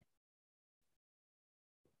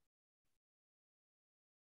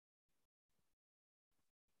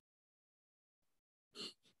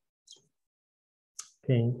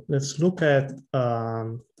 Okay, let's look at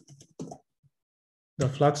the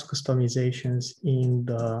Flux customizations in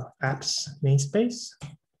the apps namespace.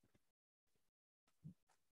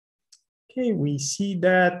 Okay, we see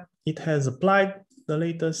that it has applied the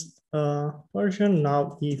latest version.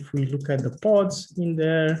 Now, if we look at the pods in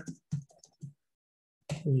there,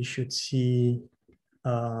 we should see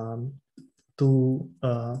 2 to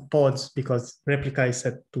pods because replica is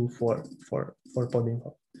set to for pod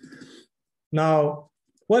info. Now,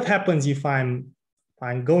 what happens if I'm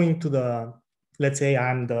going to the, let's say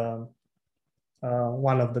I'm the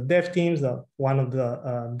one of the dev teams, one of the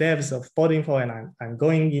devs of pod info, and I'm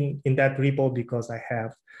going in that repo because I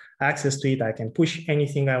have access to it. I can push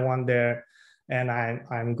anything I want there, and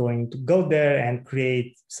I'm going to go there and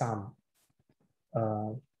create some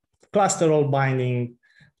cluster role binding,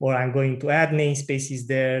 or I'm going to add namespaces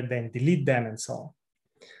there, then delete them, and so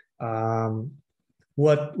on.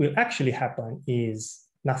 What will actually happen is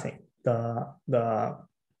nothing. The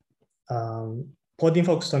pod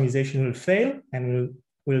info customization will fail and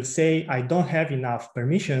will say, I don't have enough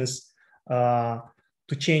permissions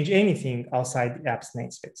to change anything outside the app's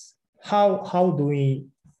namespace. How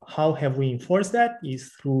have we enforced that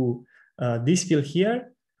is through this field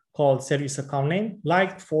here called service account name.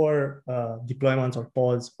 Like for deployments or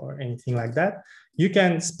pods or anything like that, you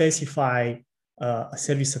can specify a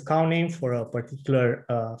service account name for a particular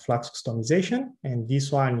Flux customization, and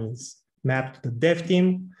this one is mapped to the dev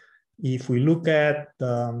team. If we look at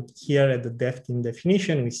here at the dev team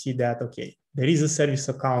definition, we see that, okay, there is a service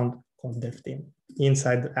account called dev team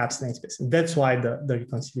inside the app's namespace. And that's why the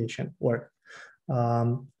reconciliation worked.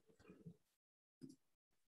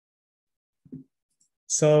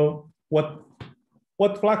 So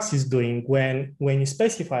what Flux is doing when you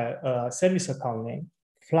specify a service account name,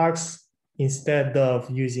 Flux, instead of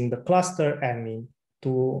using the cluster admin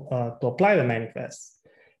to apply the manifest,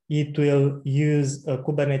 it will use a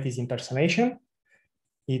Kubernetes impersonation.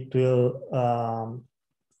 It will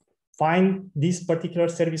find this particular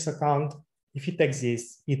service account. If it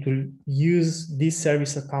exists, it will use this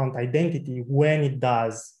service account identity when it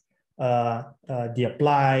does the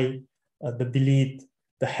apply, the delete,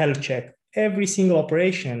 the health check. Every single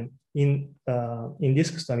operation in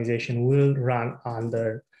this customization will run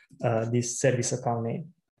under this service account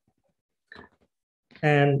name.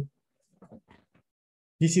 And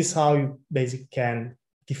this is how you basically can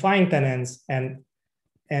define tenants and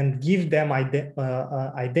give them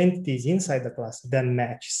identities inside the class that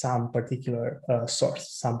match some particular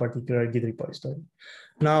source, some particular Git repository.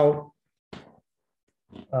 Now,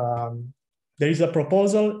 there is a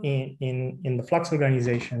proposal in the Flux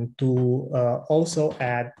organization to also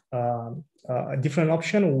add a different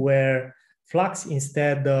option where Flux,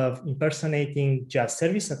 instead of impersonating just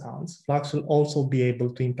service accounts, Flux will also be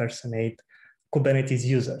able to impersonate Kubernetes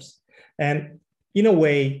users. And in a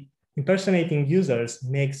way, impersonating users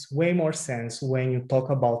makes way more sense when you talk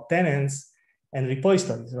about tenants and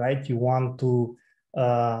repositories, right? You want to,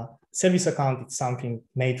 service account is something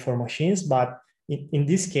made for machines, but in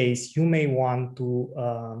this case, you may want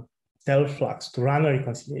to tell Flux to run a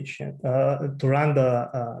reconciliation, to run the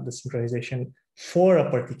synchronization for a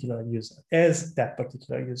particular user as that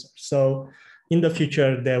particular user. So in the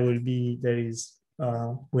future,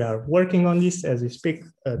 we are working on this as we speak.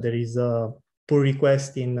 There is a pull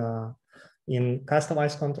request in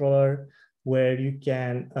customized controller where you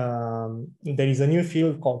can, there is a new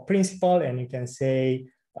field called principal, and you can say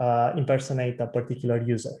impersonate a particular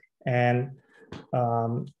user. And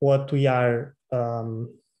what we are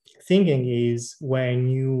thinking is when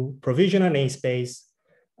you provision a namespace,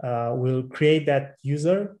 we'll create that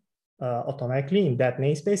user automatically in that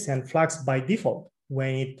namespace, and Flux by default,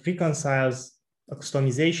 when it reconciles a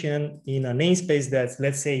customization in a namespace that,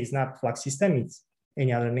 let's say, is not Flux system, it's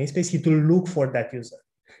any other namespace, it will look for that user,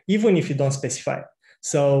 even if you don't specify.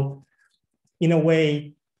 So in a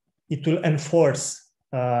way, it will enforce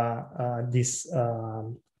this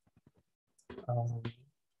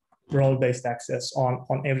role-based access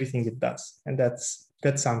on everything it does. And that's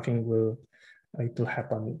something it will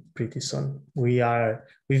happen pretty soon.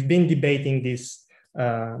 We've been debating this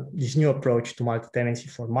new approach to multi-tenancy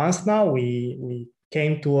for months now. We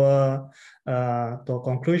came to a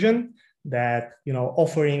conclusion that, you know,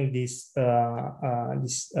 offering this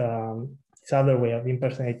other way of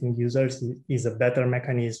impersonating users is a better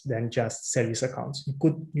mechanism than just service accounts.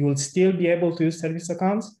 You will still be able to use service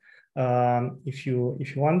accounts if you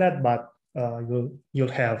want that, but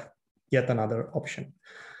you'll have yet another option.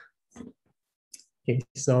 Okay,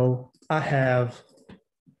 so I have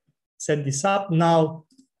set this up. Now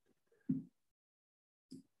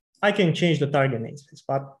I can change the target namespace,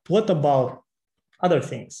 but what about other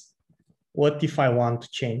things? What if I want to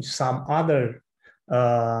change some other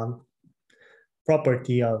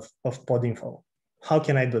property of pod info? How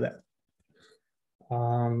can I do that?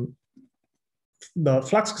 The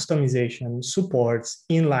Flux customization supports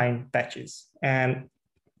inline patches, and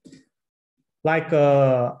like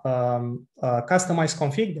a customized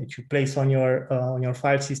config that you place on your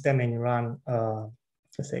file system and you run,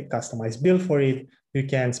 let's say, customized build for it. You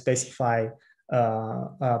can specify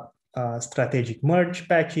strategic merge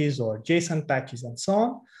patches or JSON patches and so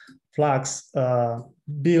on. Flux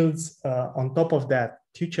builds on top of that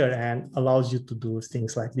feature and allows you to do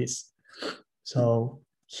things like this. So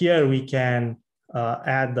here we can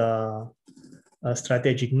add a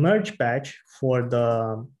strategic merge patch for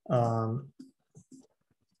the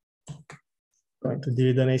going to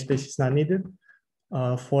delete the namespace is not needed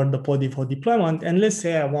for the pod info deployment. And let's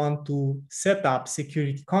say I want to set up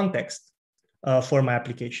security context for my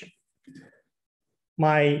application.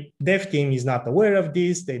 My dev team is not aware of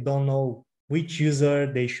this. They don't know which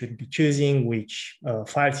user they should be choosing, which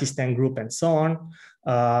file system group, and so on.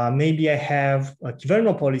 Maybe I have a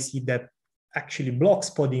Kyverno policy that actually blocks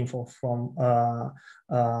pod info from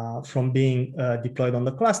being deployed on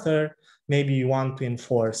the cluster. Maybe you want to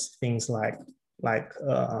enforce things like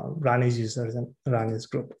run as users and run as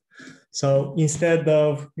group. So instead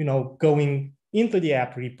of going into the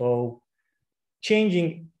app repo,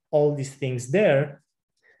 changing all these things there,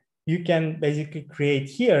 you can basically create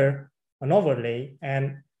here an overlay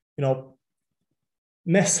and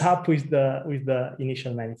mess up with the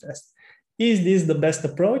initial manifest. Is this the best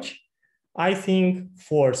approach? I think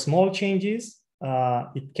for small changes,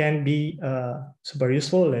 it can be super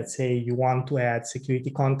useful. Let's say you want to add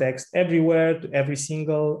security context everywhere to every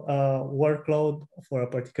single workload for a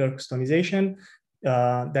particular customization.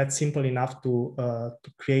 That's simple enough to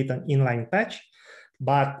create an inline patch.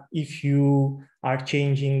 But if you are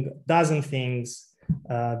changing a dozen things,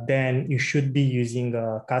 then you should be using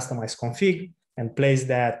a customized config and place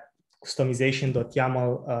that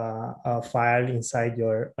customization.yaml file inside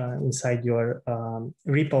your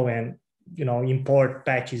repo and import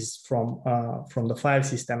patches from the file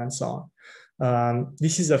system and so on.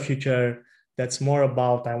 This is a feature that's more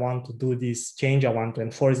about I want to do this change, I want to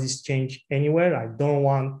enforce this change anywhere. I don't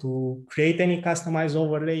want to create any customized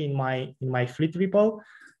overlay in my Fleet repo.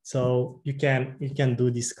 So you can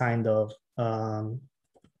do this kind of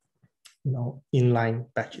inline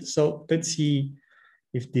patches. So let's see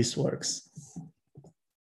if this works.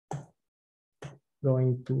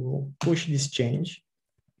 Going to push this change.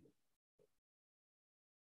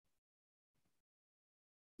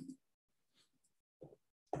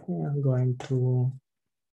 I'm going to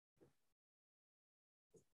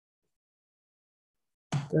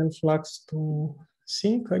tell Flux to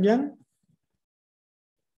sync again.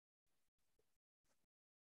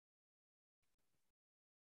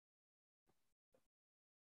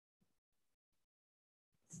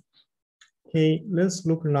 Okay, let's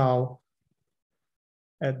look now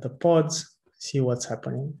at the pods, see what's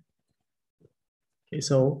happening. Okay,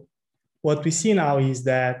 so what we see now is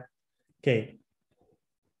that, okay,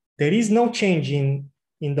 there is no change in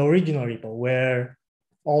the original repo where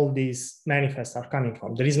all these manifests are coming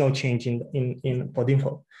from. There is no change in pod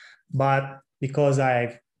info. But because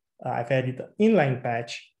I've added an inline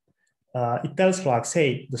patch, it tells Flux,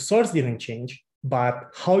 hey, the source didn't change,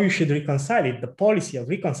 but how you should reconcile it, the policy of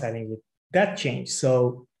reconciling it, that changed.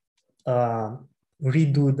 So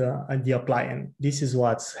redo the apply. And this is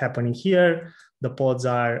what's happening here. The pods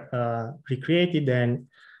are recreated. And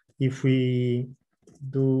if we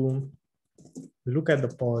look at the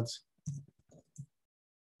pods,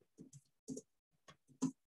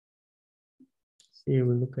 see,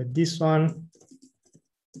 we look at this one.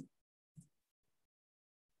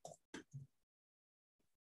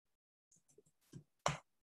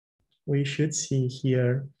 We should see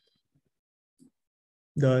here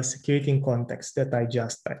the security in context that I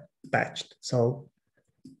just patched. So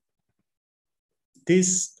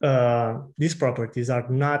these properties are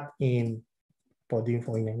not in pod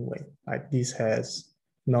info in any way. Right? This has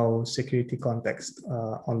no security context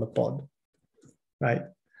on the pod, right?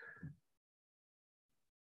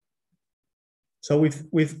 So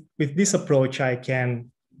with this approach, I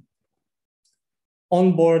can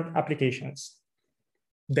onboard applications.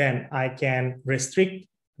 Then I can restrict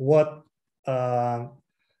what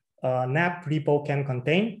an app repo can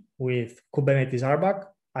contain with Kubernetes RBAC.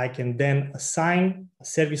 I can then assign a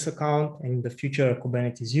service account and in the future a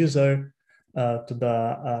Kubernetes user to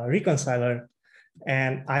the reconciler.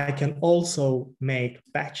 And I can also make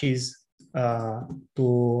patches to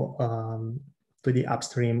the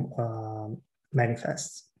upstream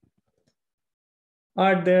manifests.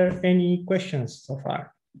 Are there any questions so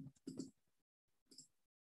far?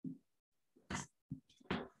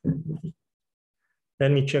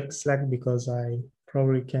 Let me check Slack because I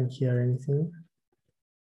probably can't hear anything.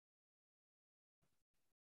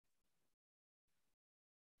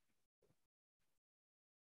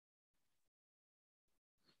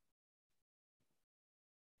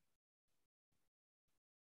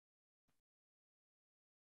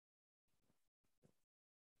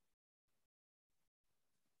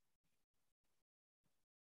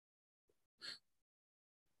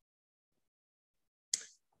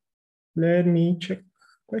 Let me check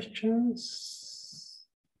questions.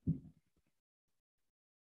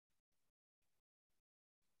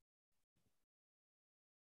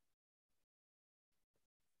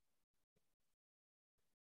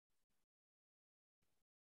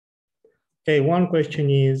 Okay, one question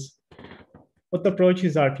is, what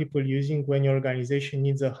approaches are people using when your organization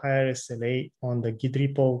needs a higher SLA on the Git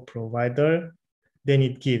repo provider than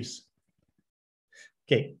it gives?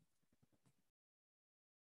 Okay.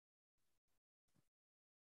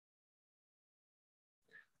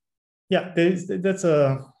 Yeah, that's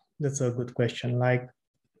a good question. Like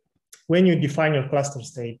when you define your cluster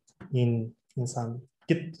state in some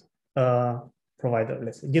Git provider,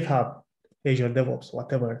 let's say GitHub, Azure DevOps,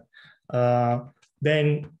 whatever,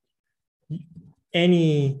 then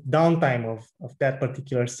any downtime of that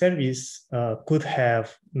particular service could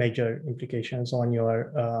have major implications on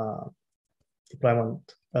your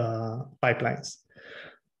deployment pipelines.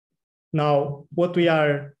 Now, what we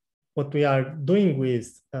are doing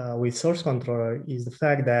with source controller is the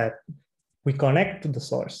fact that we connect to the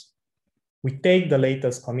source. We take the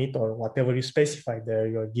latest commit or whatever you specify there,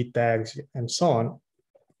 your Git tags and so on,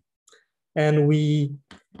 and we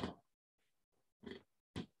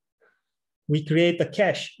create a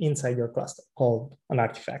cache inside your cluster called an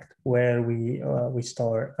artifact where we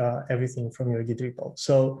store everything from your Git repo.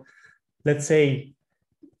 So let's say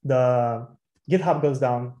the GitHub goes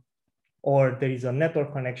down, or there is a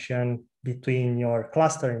network connection between your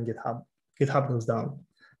cluster and GitHub goes down.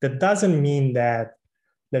 That doesn't mean that,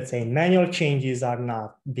 let's say, manual changes are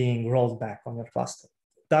not being rolled back on your cluster.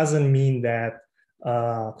 Doesn't mean that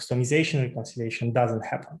customization reconciliation doesn't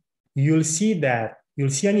happen. You'll see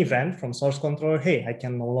an event from source controller. Hey, I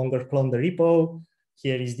can no longer clone the repo.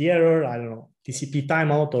 Here is the error. I don't know, TCP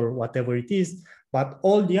timeout or whatever it is. But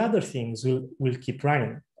all the other things will keep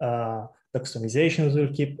running. The customizations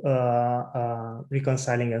will keep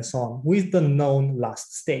reconciling and so on with the known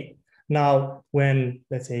last state. Now, when,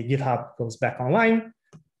 let's say, GitHub goes back online,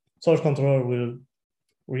 source controller will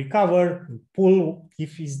recover, pull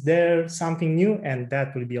if is there something new, and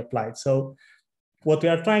that will be applied. So what we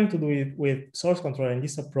are trying to do with source controller in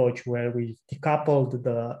this approach, where we decoupled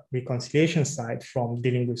the reconciliation side from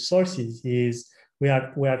dealing with sources, is we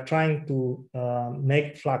are trying to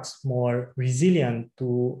make Flux more resilient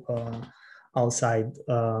to outside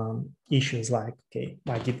issues like, okay,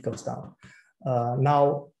 my Git goes down.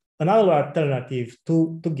 Now, another alternative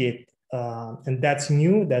to Git, and that's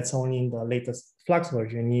new, that's only in the latest Flux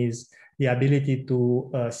version, is the ability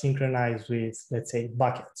to synchronize with, let's say,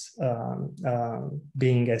 buckets,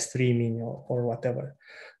 being a streaming or whatever.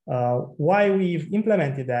 Why we've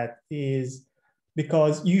implemented that is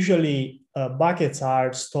because usually buckets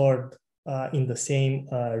are stored in the same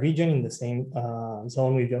region, in the same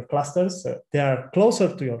zone with your clusters. So they are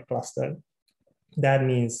closer to your cluster. That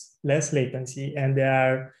means less latency, and they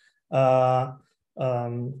are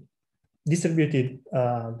distributed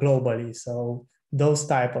globally. So those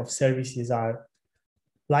type of services are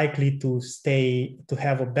likely to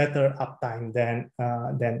have a better uptime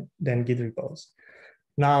than Git repos.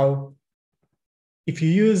 Now, if you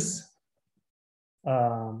use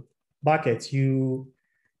buckets, you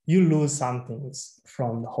lose some things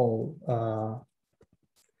from the whole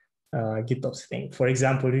GitOps thing. For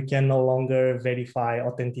example, you can no longer verify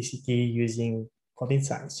authenticity using commit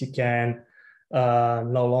signs. You can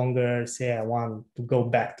no longer say, I want to go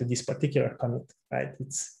back to this particular commit, right?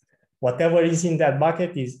 It's whatever is in that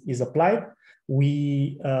bucket is applied.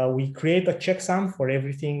 We create a checksum for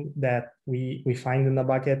everything that we find in the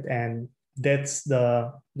bucket, and that's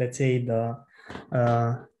the, let's say, the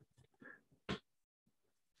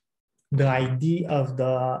ID of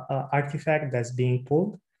the artifact that's being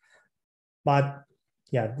pulled. But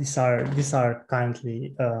yeah, these are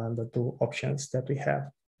currently the two options that we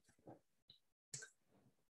have.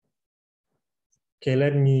 Okay,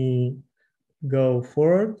 let me go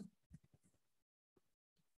forward.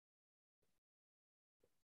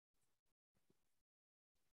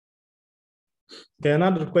 Okay,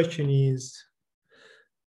 another question is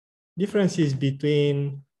differences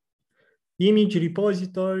between image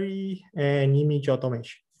repository and image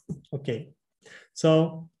automation. Okay,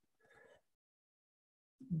 so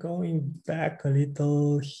going back a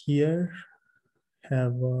little here,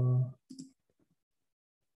 have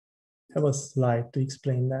a slide to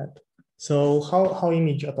explain that. So how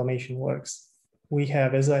image automation works? We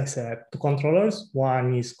have, as I said, two controllers.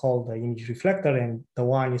 One is called the image reflector, and the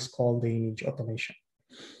one is called the image automation.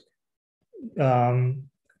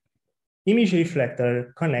 Image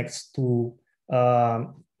reflector connects to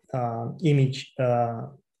image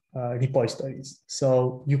repositories.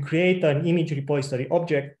 So you create an image repository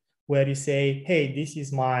object where you say, hey, this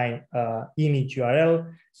is my image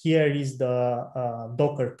URL. Here is the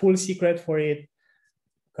Docker pull secret for it.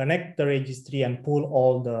 Connect the registry and pull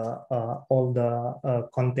all the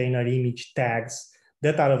container image tags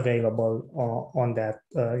that are available on that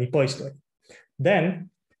repository. Then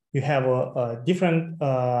you have a different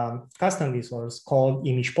custom resource called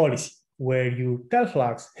image policy, where you tell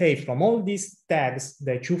Flux, hey, from all these tags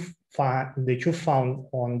that you found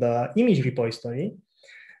on the image repository,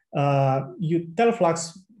 you tell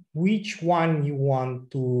Flux which one you want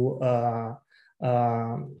to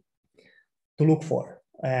look for.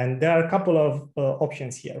 And there are a couple of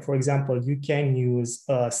options here. For example, you can use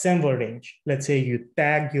Semver range. Let's say you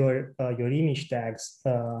tag your image tags,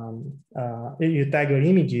 you tag your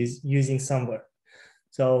images using Semver.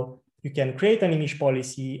 So you can create an image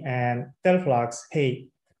policy and tell Flux, hey,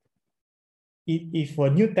 if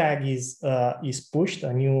a new tag is pushed,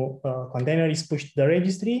 a new container is pushed to the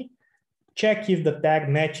registry, check if the tag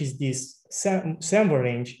matches this Semver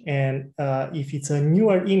range, and if it's a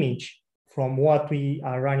newer image from what we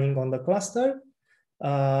are running on the cluster,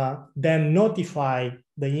 then notify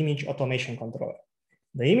the image automation controller.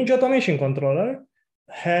 The image automation controller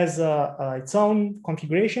has its own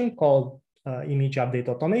configuration called image update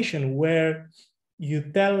automation, where you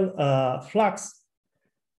tell Flux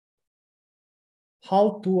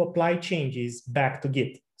how to apply changes back to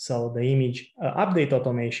Git. So the image update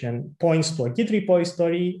automation points to a Git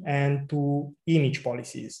repository and to image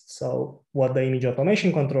policies. So what the image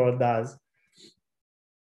automation controller does,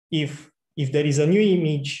 if there is a new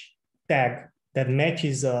image tag that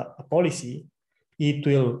matches a policy, it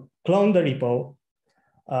will clone the repo,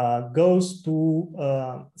 goes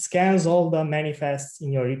to, scans all the manifests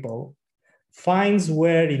in your repo, finds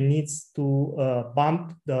where it needs to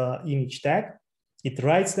bump the image tag, it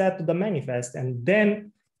writes that to the manifest, and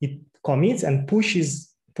then it commits and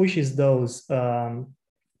pushes those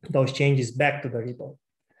changes back to the repo.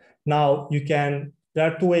 Now there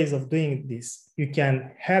are two ways of doing this. You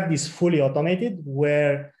can have this fully automated,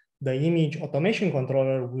 where the image automation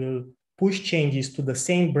controller will push changes to the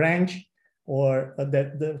same branch or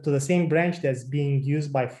to the same branch that's being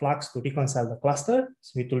used by Flux to reconcile the cluster.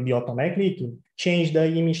 So it will be automatically to change the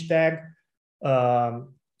image tag.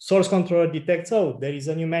 Source controller detects, oh, there is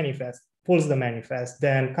a new manifest, pulls the manifest,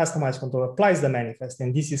 then customized controller applies the manifest.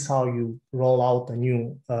 And this is how you roll out a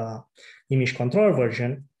new image controller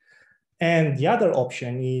version. And the other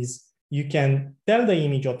option is you can tell the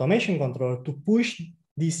image automation controller to push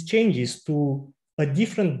these changes to a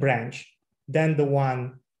different branch than the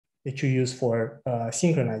one that you use for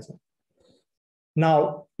synchronizing.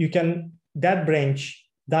 Now, that branch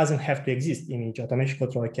doesn't have to exist. Image automation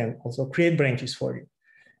controller can also create branches for you.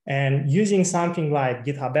 And using something like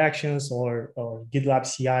GitHub Actions or GitLab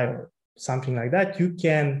CI or something like that, you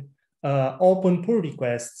can open pull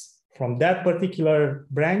requests from that particular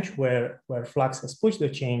branch where Flux has pushed the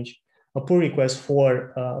change, a pull request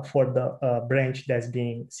for the branch that's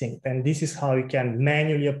being synced. And this is how you can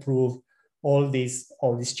manually approve all these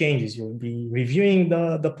changes. You'll be reviewing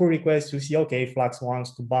the pull request. You see, okay, Flux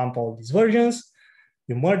wants to bump all these versions.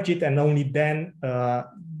 You merge it, and only then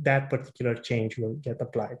that particular change will get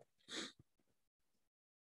applied.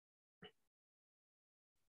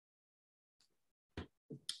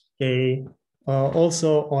 Okay.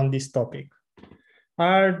 Also on this topic,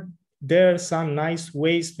 are there some nice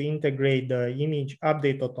ways to integrate the image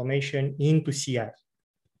update automation into CI?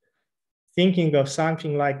 Thinking of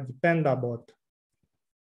something like Dependabot.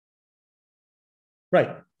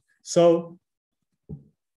 Right. So,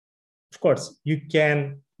 of course, you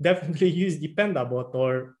can definitely use Dependabot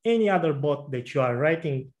or any other bot that you are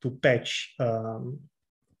writing to patch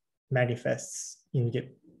manifests in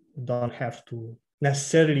Git. You don't have to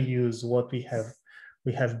necessarily use what we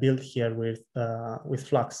have built here with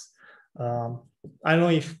Flux. I don't know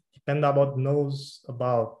if Dependabot knows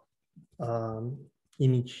about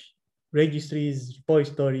image registries,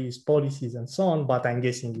 repositories, policies, and so on, but I'm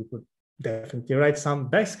guessing you could definitely write some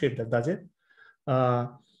bash script that does it.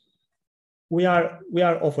 We are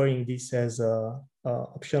offering this as a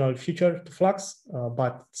optional feature to Flux,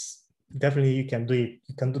 but definitely you can do it.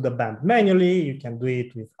 You can do the bump manually. You can do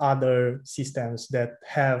it with other systems that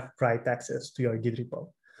have write access to your Git repo.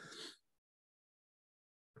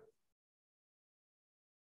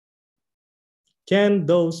 Can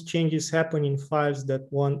those changes happen in files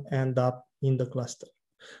that won't end up in the cluster?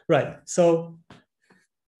 Right. So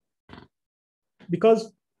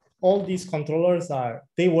because all these controllers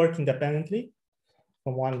they work independently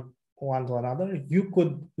from one to another, you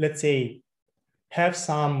could, let's say, have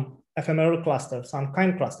some ephemeral cluster, some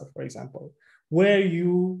kind cluster, for example, where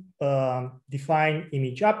you define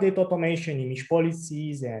image update automation, image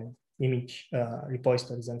policies, and image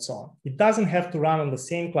repositories, and so on. It doesn't have to run on the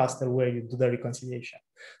same cluster where you do the reconciliation.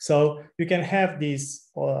 So you can have this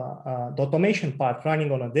the automation part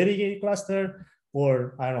running on a dedicated cluster,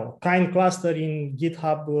 or I don't know, kind cluster in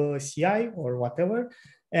GitHub CI or whatever,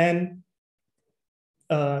 and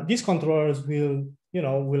these controllers will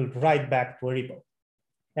write back to a repo,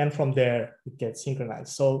 and from there it gets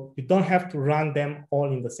synchronized. So you don't have to run them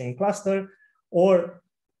all in the same cluster. Or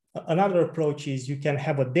another approach is you can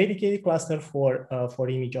have a dedicated cluster for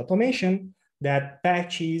image automation that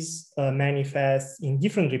patches manifests in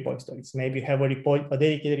different repositories. Maybe you have a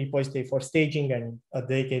dedicated repository for staging and a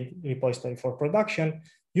dedicated repository for production.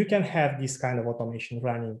 You can have this kind of automation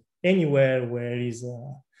running anywhere where is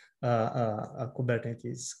a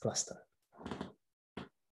Kubernetes cluster.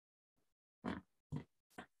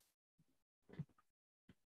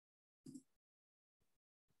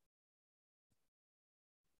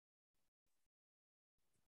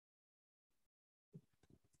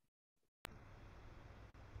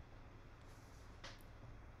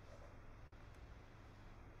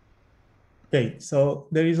 Okay, so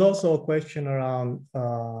there is also a question around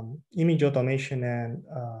image automation and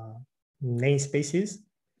namespaces.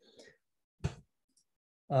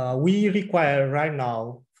 We require right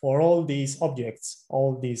now for all these objects,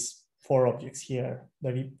 all these 4 objects here,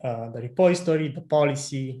 the repository, the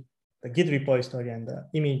policy, the Git repository, and the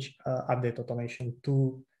image update automation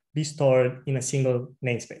to be stored in a single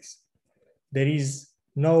namespace. There is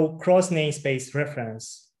no cross namespace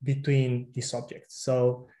reference between these objects.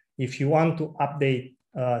 So if you want to update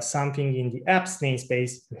something in the apps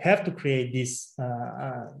namespace, you have to create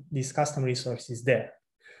these custom resources there,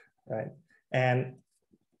 right? And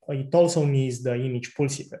it also needs the image pull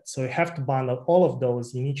secret. So you have to bundle all of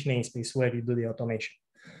those in each namespace where you do the automation.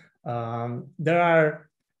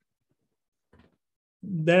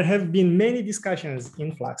 There have been many discussions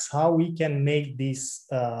in Flux how we can make this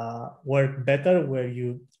work better, where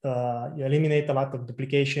you eliminate a lot of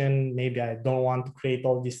duplication. Maybe I don't want to create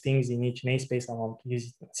all these things in each namespace. I want to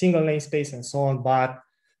use a single namespace and so on. But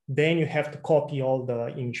then you have to copy all the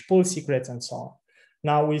image pull secrets and so on.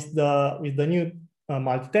 Now with the new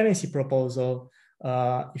multi-tenancy proposal,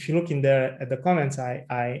 if you look in there at the comments,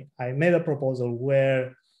 I made a proposal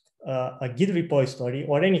where a Git repository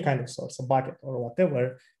or any kind of source, a bucket or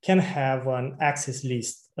whatever, can have an access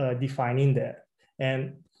list defined in there.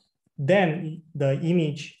 And then the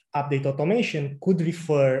image update automation could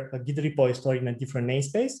refer a Git repository in a different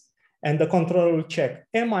namespace, and the controller will check,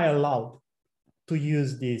 am I allowed to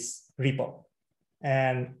use this repo?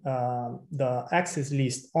 And the access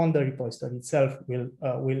list on the repository itself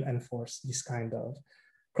will enforce this kind of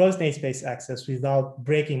cross namespace access without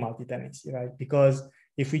breaking multi-tenancy, right? Because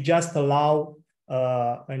if we just allow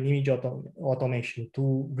an image automation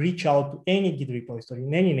to reach out to any Git repository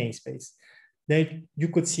in any namespace, then you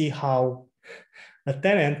could see how a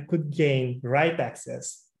tenant could gain write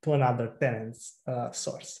access to another tenant's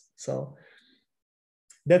source. So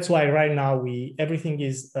that's why right now everything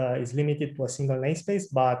is limited to a single namespace,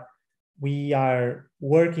 but we are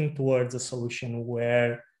working towards a solution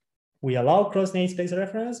where we allow cross namespace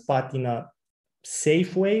reference, but in a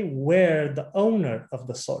safe way where the owner of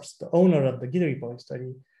the source, the owner of the Git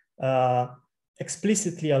repository,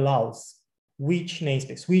 explicitly allows which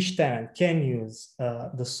namespace, which tenant can use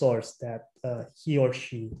the source that he or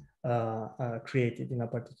she created in a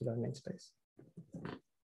particular namespace.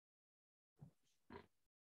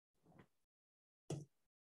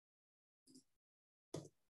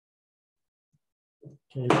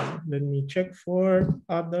 Okay, let me check for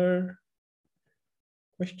other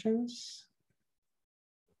questions.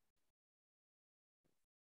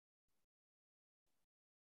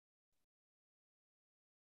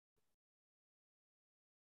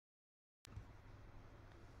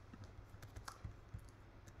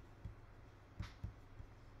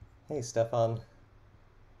 Hey, Stefan.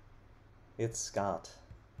 It's Scott.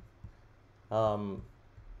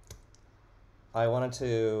 I wanted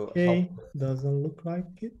to Okay, help. doesn't look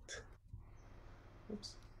like it.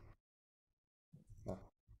 Oops. Oh.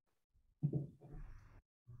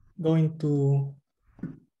 Going to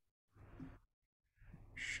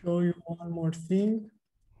show you one more thing,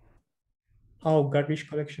 how garbage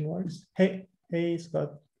collection works. Hey,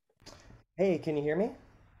 Scott. Hey, can you hear me?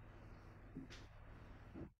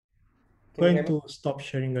 Going to stop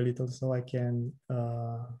sharing a little so I can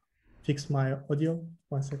fix my audio.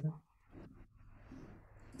 1 second.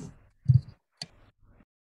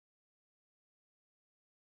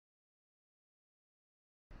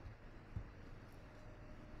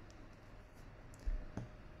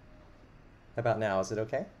 about now? Is it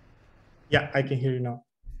okay? Yeah, I can hear you now.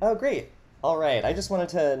 Oh, great. All right. I just wanted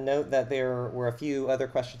to note that there were a few other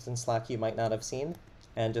questions in Slack you might not have seen,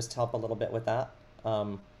 and just help a little bit with that.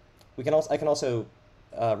 I can also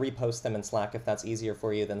repost them in Slack if that's easier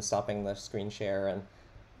for you than stopping the screen share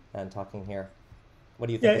and talking here. What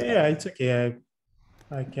do you think? Yeah, it's okay.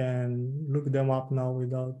 I can look them up now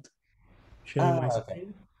without sharing my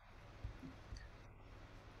screen.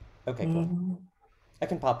 Okay, cool. I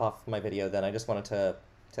can pop off my video then. I just wanted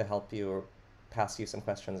to help you or pass you some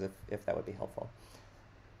questions if that would be helpful.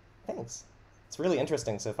 Thanks. It's really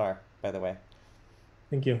interesting so far, by the way.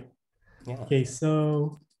 Thank you. Yeah. Okay,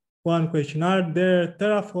 so one question. Are there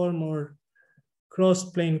Terraform or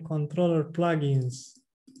cross-plane controller plugins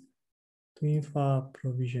to infra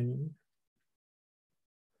provisioning?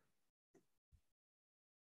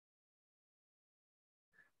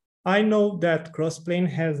 I know that crossplane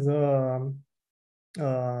has a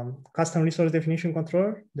custom resource definition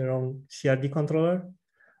controller, their own CRD controller.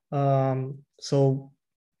 So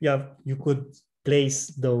yeah, you could place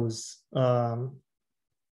those.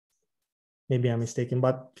 Maybe I'm mistaken,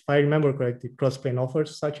 but if I remember correctly, crossplane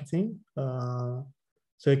offers such a thing.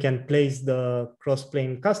 So you can place the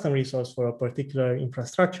crossplane custom resource for a particular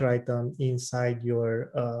infrastructure item inside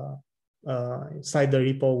your inside the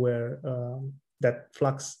repo where that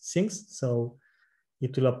Flux syncs. So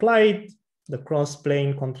it will apply it, the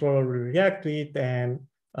cross-plane controller will react to it, and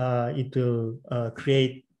it will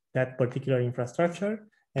create that particular infrastructure.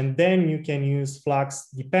 And then you can use Flux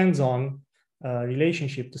depends on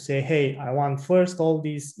relationship to say, hey, I want first all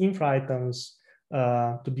these infra items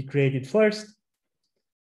to be created first.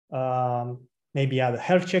 Maybe add a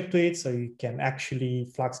health check to it, so you can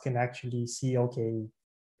actually, Flux can actually see, okay,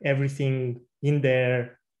 everything in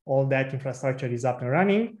there, all that infrastructure is up and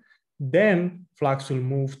running. Then Flux will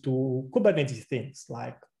move to Kubernetes things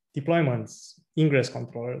like deployments, ingress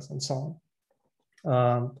controllers, and so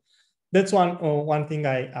on. That's one thing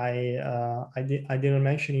I didn't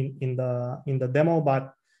mention in the demo,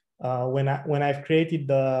 but when I've created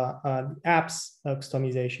the apps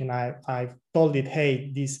customization, I've told it,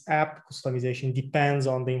 hey, this app customization depends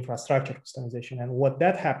on the infrastructure customization. And what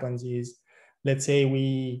that happens is, let's say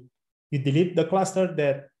you delete the cluster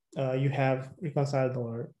that you have reconciled,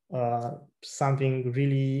 or something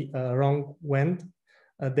really wrong went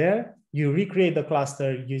there. You recreate the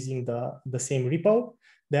cluster using the same repo.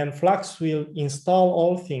 Then Flux will install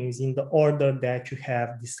all things in the order that you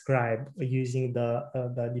have described using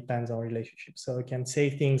the depends on relationship. So you can say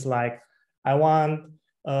things like, I want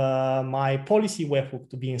my policy webhook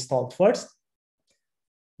to be installed first,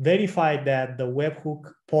 verify that the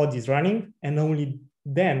webhook pod is running, and only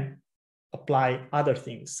then apply other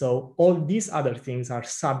things. So all these other things are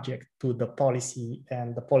subject to the policy,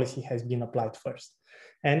 and the policy has been applied first.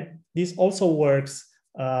 And this also works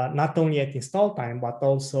not only at install time, but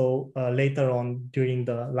also later on during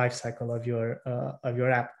the life cycle of your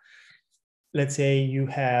app. Let's say you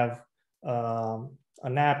have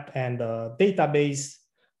an app and a database.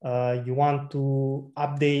 You want to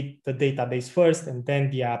update the database first and then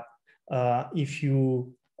the app. If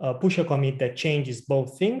you push a commit that changes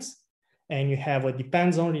both things, and you have a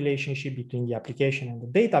depends on relationship between the application and the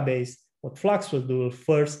database, what Flux will do,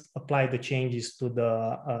 first apply the changes to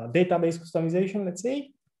the database customization, let's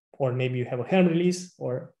say, or maybe you have a Helm release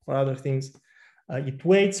or other things. It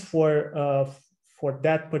waits for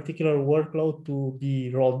that particular workload to be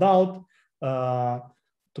rolled out,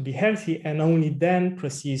 to be healthy, and only then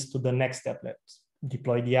proceeds to the next step, let's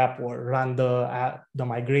deploy the app or run the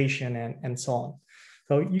migration and so on.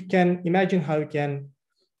 So you can imagine how you can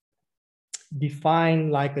define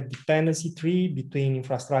like a dependency tree between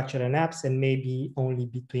infrastructure and apps, and maybe only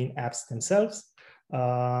between apps themselves.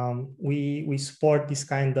 We support this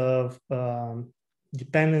kind of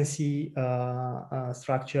dependency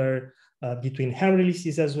structure between Helm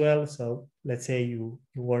releases as well. So let's say you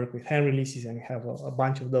work with Helm releases and you have a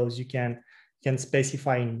bunch of those, you can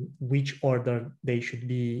specify in which order they should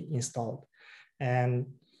be installed. And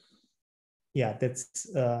yeah, that's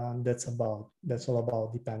all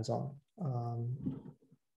about depends on.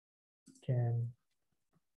 Can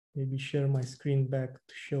maybe share my screen back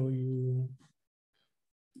to show you.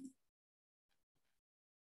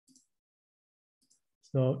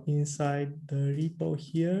 So inside the repo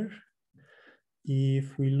here,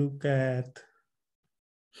 if we look at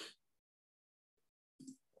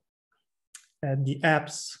the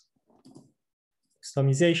apps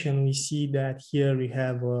customization, we see that here we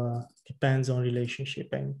have a depends on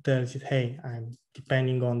relationship, and it tells it, hey, I'm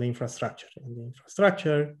depending on the infrastructure, and the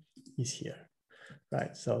infrastructure is here,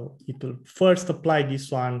 right? So it will first apply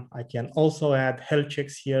this one. I can also add health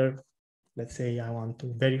checks here. let's say I want to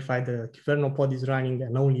verify the kernel pod is running,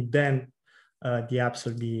 and only then the apps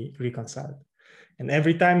will be reconciled. And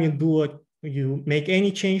every time you make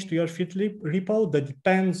any change to your Fluid repo, the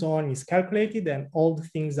depends on is calculated, and all the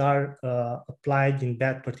things are applied in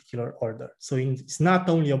that particular order. So it's not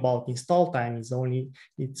only about install time,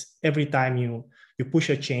 it's every time you push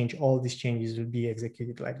a change, all these changes will be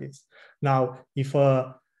executed like this. Now, if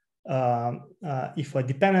a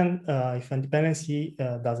dependency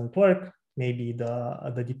doesn't work, maybe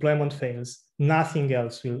the deployment fails, nothing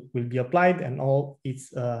else will be applied, and all its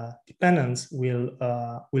dependents will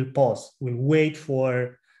pause, will wait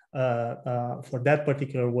for that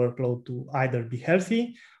particular workload to either be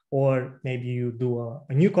healthy, or maybe you do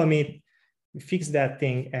a new commit, you fix that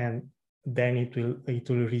thing, and then it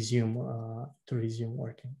will resume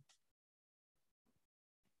working.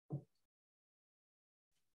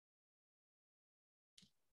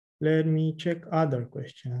 Let me check other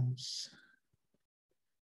questions.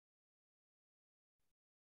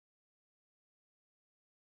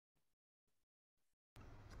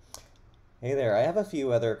 Hey there, I have a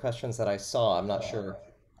few other questions that I saw. I'm not sure.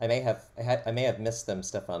 I may have missed them,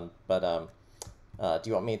 Stefan, but do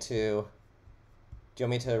you want me to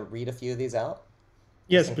read a few of these out?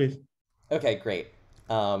 Yes, please. Okay, great.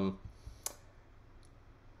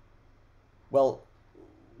 Well,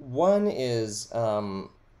 one is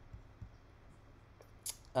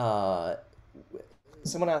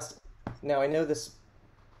someone asked, now I know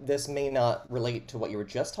this may not relate to what you were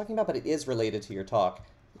just talking about, but it is related to your talk.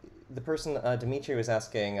 The person, Dimitri, was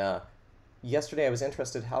asking, yesterday I was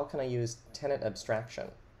interested, how can I use tenant abstraction?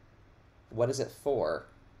 What is it for?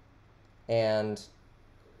 And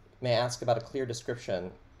may I ask about a clear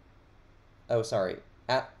description? Oh, sorry.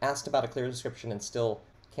 Asked about a clear description and still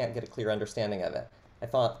can't get a clear understanding of it. I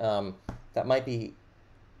thought that might be,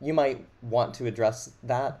 you might want to address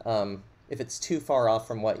that. If it's too far off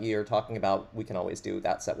from what you're talking about, we can always do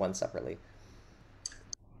that one separately.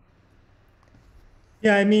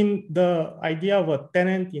 Yeah, I mean, the idea of a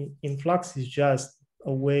tenant in Flux is just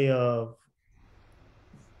a way of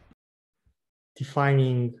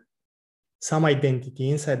defining some identity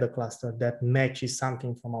inside the cluster that matches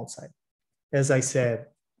something from outside. As I said,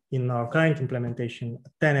 in our current implementation, a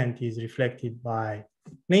tenant is reflected by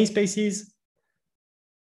namespaces,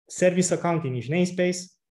 service account in each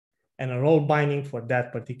namespace, and a role binding for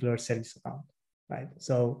that particular service account, right?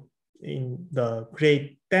 So in the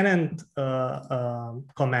create tenant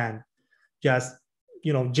command, just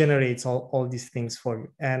generates all these things for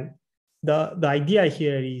you. And the idea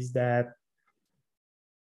here is that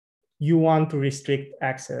you want to restrict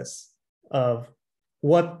access of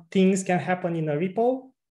what things can happen in a repo,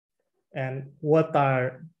 and what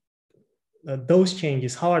are those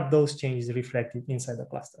changes, how are those changes reflected inside the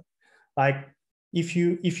cluster. Like if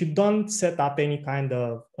you don't set up any kind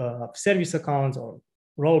of service accounts or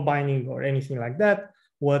role binding or anything like that,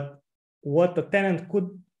 what the tenant could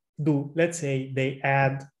do, let's say they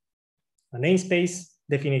add a namespace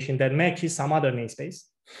definition that matches some other namespace,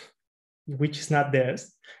 which is not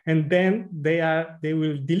theirs, and then they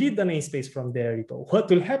will delete the namespace from their repo. What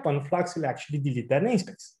will happen? Flux will actually delete that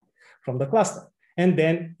namespace from the cluster, and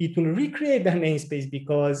then it will recreate that namespace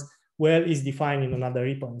because, well, it's defined in another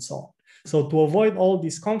repo and so on. So to avoid all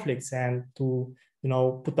these conflicts and to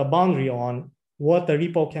put a boundary on what a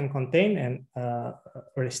repo can contain and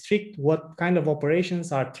restrict what kind of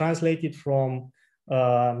operations are translated from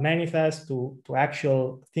manifest to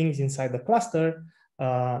actual things inside the cluster,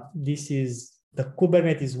 this is the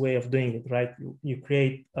Kubernetes way of doing it, right? You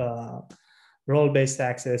create role-based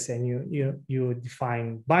access, and you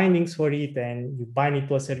define bindings for it, and you bind it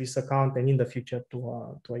to a service account, and in the future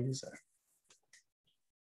to a user.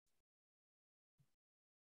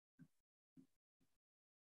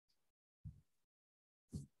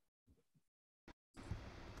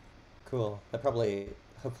 Cool.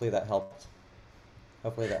 Hopefully that helped.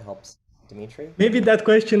 Hopefully that helps, Dimitri. Maybe that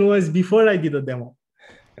question was before I did a demo.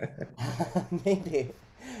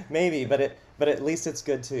 maybe, but at least it's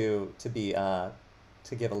good to give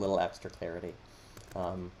a little extra clarity.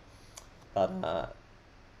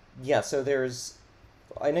 Yeah. So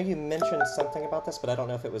I know you mentioned something about this, but I don't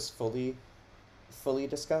know if it was fully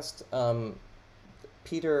discussed.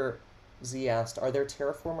 Peter Z asked, are there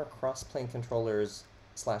Terraform or cross-plane controllers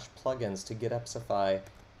 / plugins to GitOpsify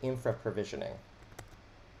infra provisioning?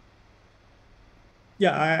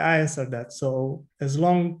 Yeah, I answered that. So as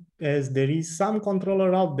long as there is some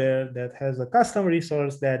controller out there that has a custom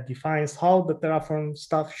resource that defines how the Terraform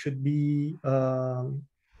stuff should be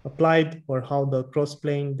applied, or how the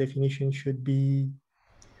cross-plane definition should be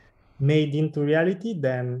made into reality,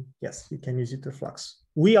 then yes, you can use it to Flux.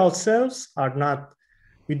 we ourselves are not,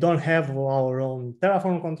 we don't have our own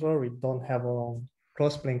Terraform controller, we don't have our own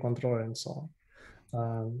cross-plane controller and so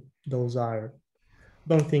on. Those are,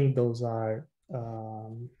 don't think those are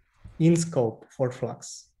in scope for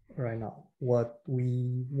Flux right now. What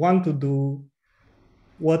we want to do,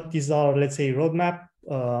 what is our, let's say, roadmap?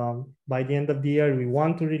 By the end of the year, we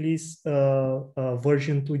want to release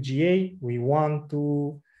version 2 GA. We want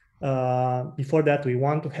to, before that, we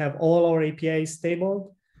want to have all our APIs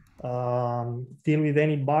stable, deal with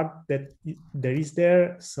any bug that there is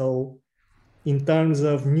there. So in terms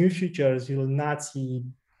of new features, you will not see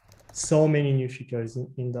so many new features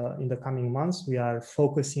in the coming months. We are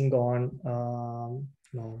focusing on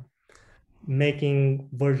making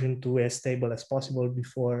version 2 as stable as possible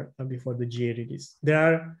before the GA release. There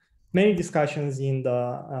are many discussions in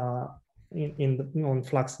the on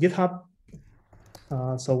Flux GitHub.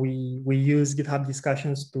 So we use GitHub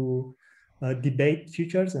discussions to debate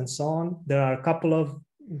features and so on. There are a couple of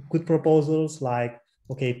good proposals, like,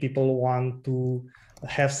 okay, people want to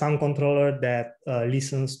have some controller that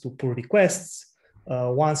listens to pull requests.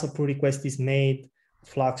 Once a pull request is made,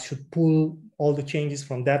 Flux should pull all the changes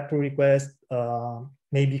from that pull request,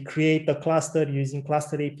 maybe create a cluster using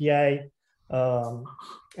cluster API,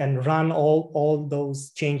 and run all those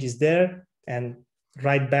changes there and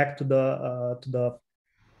write back to the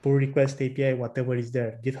pull request API, whatever is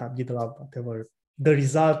there, GitHub, GitLab, whatever. The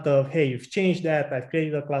result of, hey, you've changed that, I've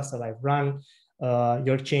created a cluster, I've run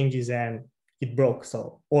your changes and it broke,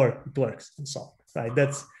 so, or it works and so on, right?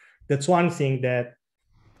 That's one thing that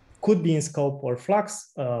could be in scope for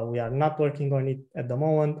Flux. We are not working on it at the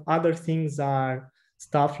moment. Other things are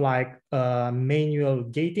stuff like manual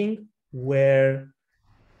gating, where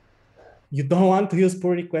you don't want to use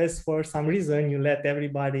pull requests for some reason. You let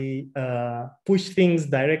everybody push things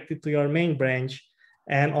directly to your main branch.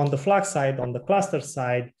 And on the Flux side, on the cluster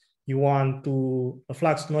side, you want to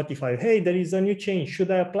Flux to notify, hey, there is a new change.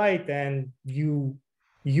 Should I apply it? And you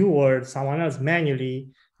or someone else manually,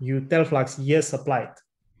 you tell Flux, yes, apply it.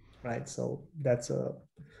 Right, so that's a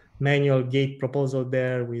manual gate proposal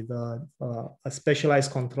there with a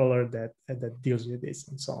specialized controller that deals with this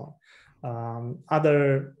and so on.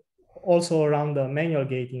 Other also around the manual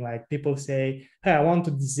gating, like people say, hey, I want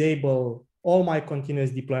to disable all my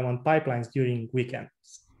continuous deployment pipelines during weekends,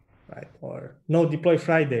 right? Or no deploy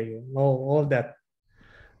Friday, no, all that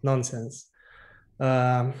nonsense.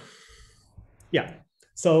 Yeah.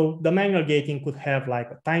 So the manual gating could have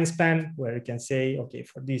like a time span where you can say, okay,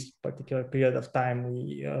 for this particular period of time,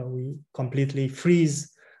 we completely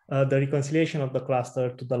freeze the reconciliation of the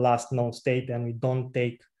cluster to the last known state, and we don't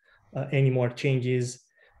take any more changes.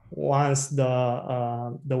 Once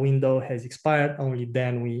the window has expired, only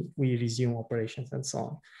then we resume operations and so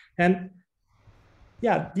on. And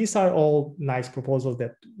yeah, these are all nice proposals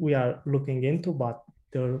that we are looking into, but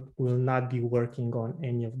there will not be working on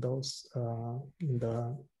any of those in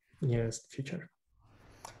the nearest future.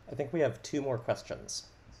 I think we have two more questions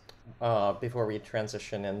before we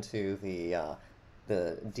transition into the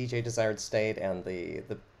DJ desired state and the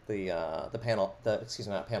panel, excuse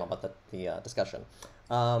me, not panel, but the discussion.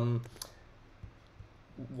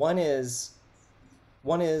 One is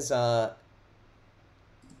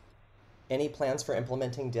any plans for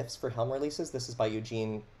implementing diffs for Helm releases? This is by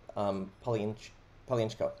Eugene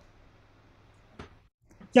Polianchko.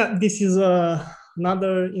 Yeah, this is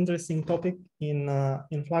another interesting topic in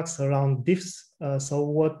Flux around diffs.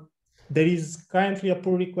 So there is currently a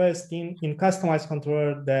pull request in customized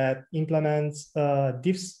controller that implements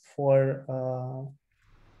diffs for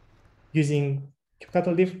using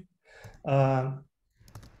kubectl diff.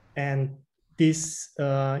 And this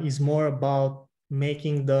is more about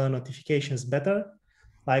making the notifications better.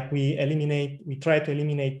 Like we try to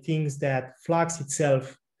eliminate things that Flux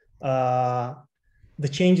itself, the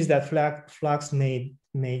changes that Flux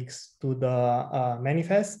makes to the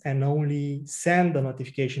manifest, and only send the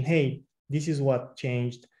notification, hey, this is what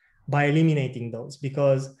changed, by eliminating those.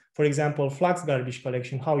 Because, for example, Flux garbage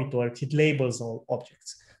collection, how it works, it labels all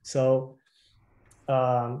objects. So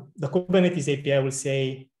the Kubernetes API will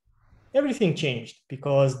say, everything changed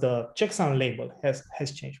because the checksum label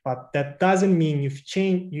has changed, but that doesn't mean you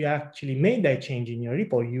actually made that change in your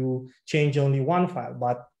repo. You change only one file,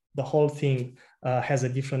 but the whole thing has a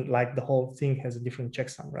different, like the whole thing has a different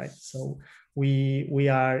checksum, right? So we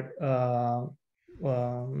are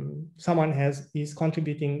someone is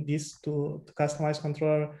contributing this to customized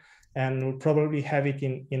controller, and we'll probably have it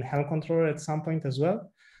in Helm controller at some point as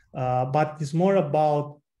well. But it's more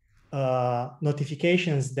about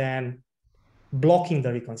notifications than blocking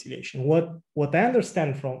the reconciliation. What I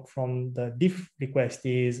understand from the diff request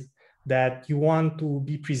is that you want to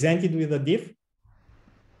be presented with a diff,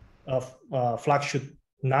 Flux should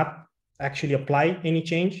not actually apply any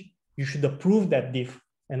change. You should approve that diff,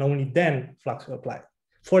 and only then Flux will apply.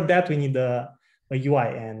 For that, we need a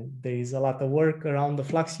UI, and there is a lot of work around the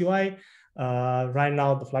Flux UI. Right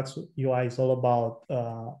now, the Flux UI is all about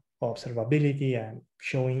observability and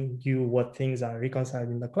showing you what things are reconciled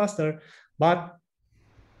in the cluster. But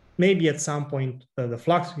maybe at some point, the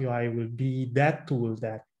Flux UI will be that tool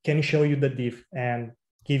that can show you the diff and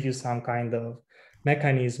give you some kind of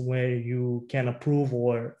mechanism where you can approve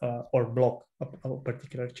or block a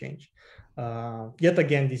particular change. Yet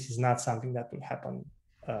again, this is not something that will happen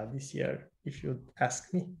this year, if you'd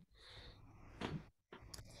ask me.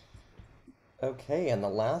 Okay, and the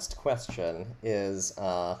last question is,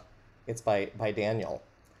 it's by Daniel.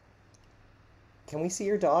 Can we see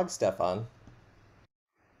your dog, Stefan?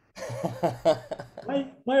 My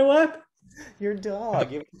what? Your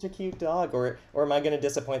dog. You have such a cute dog. Or am I going to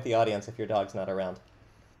disappoint the audience if your dog's not around?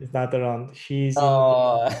 She's not around. She's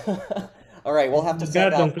Oh. All right, we'll have to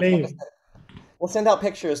send out. We'll send out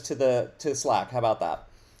pictures to Slack. How about that?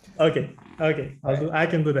 Okay. I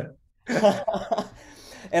can do that.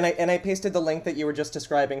 And I pasted the link that you were just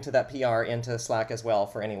describing to that PR into Slack as well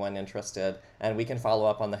for anyone interested, and we can follow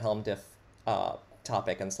up on the Helm diff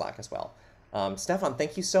topic in Slack as well. Stefan,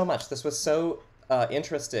 thank you so much. This was so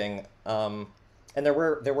interesting, and there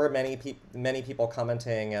were many people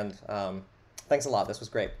commenting, and thanks a lot. This was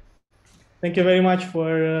great. Thank you very much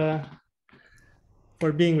for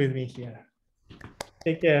being with me here.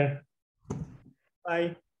 Take care.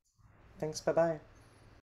 Bye. Thanks. Bye-bye.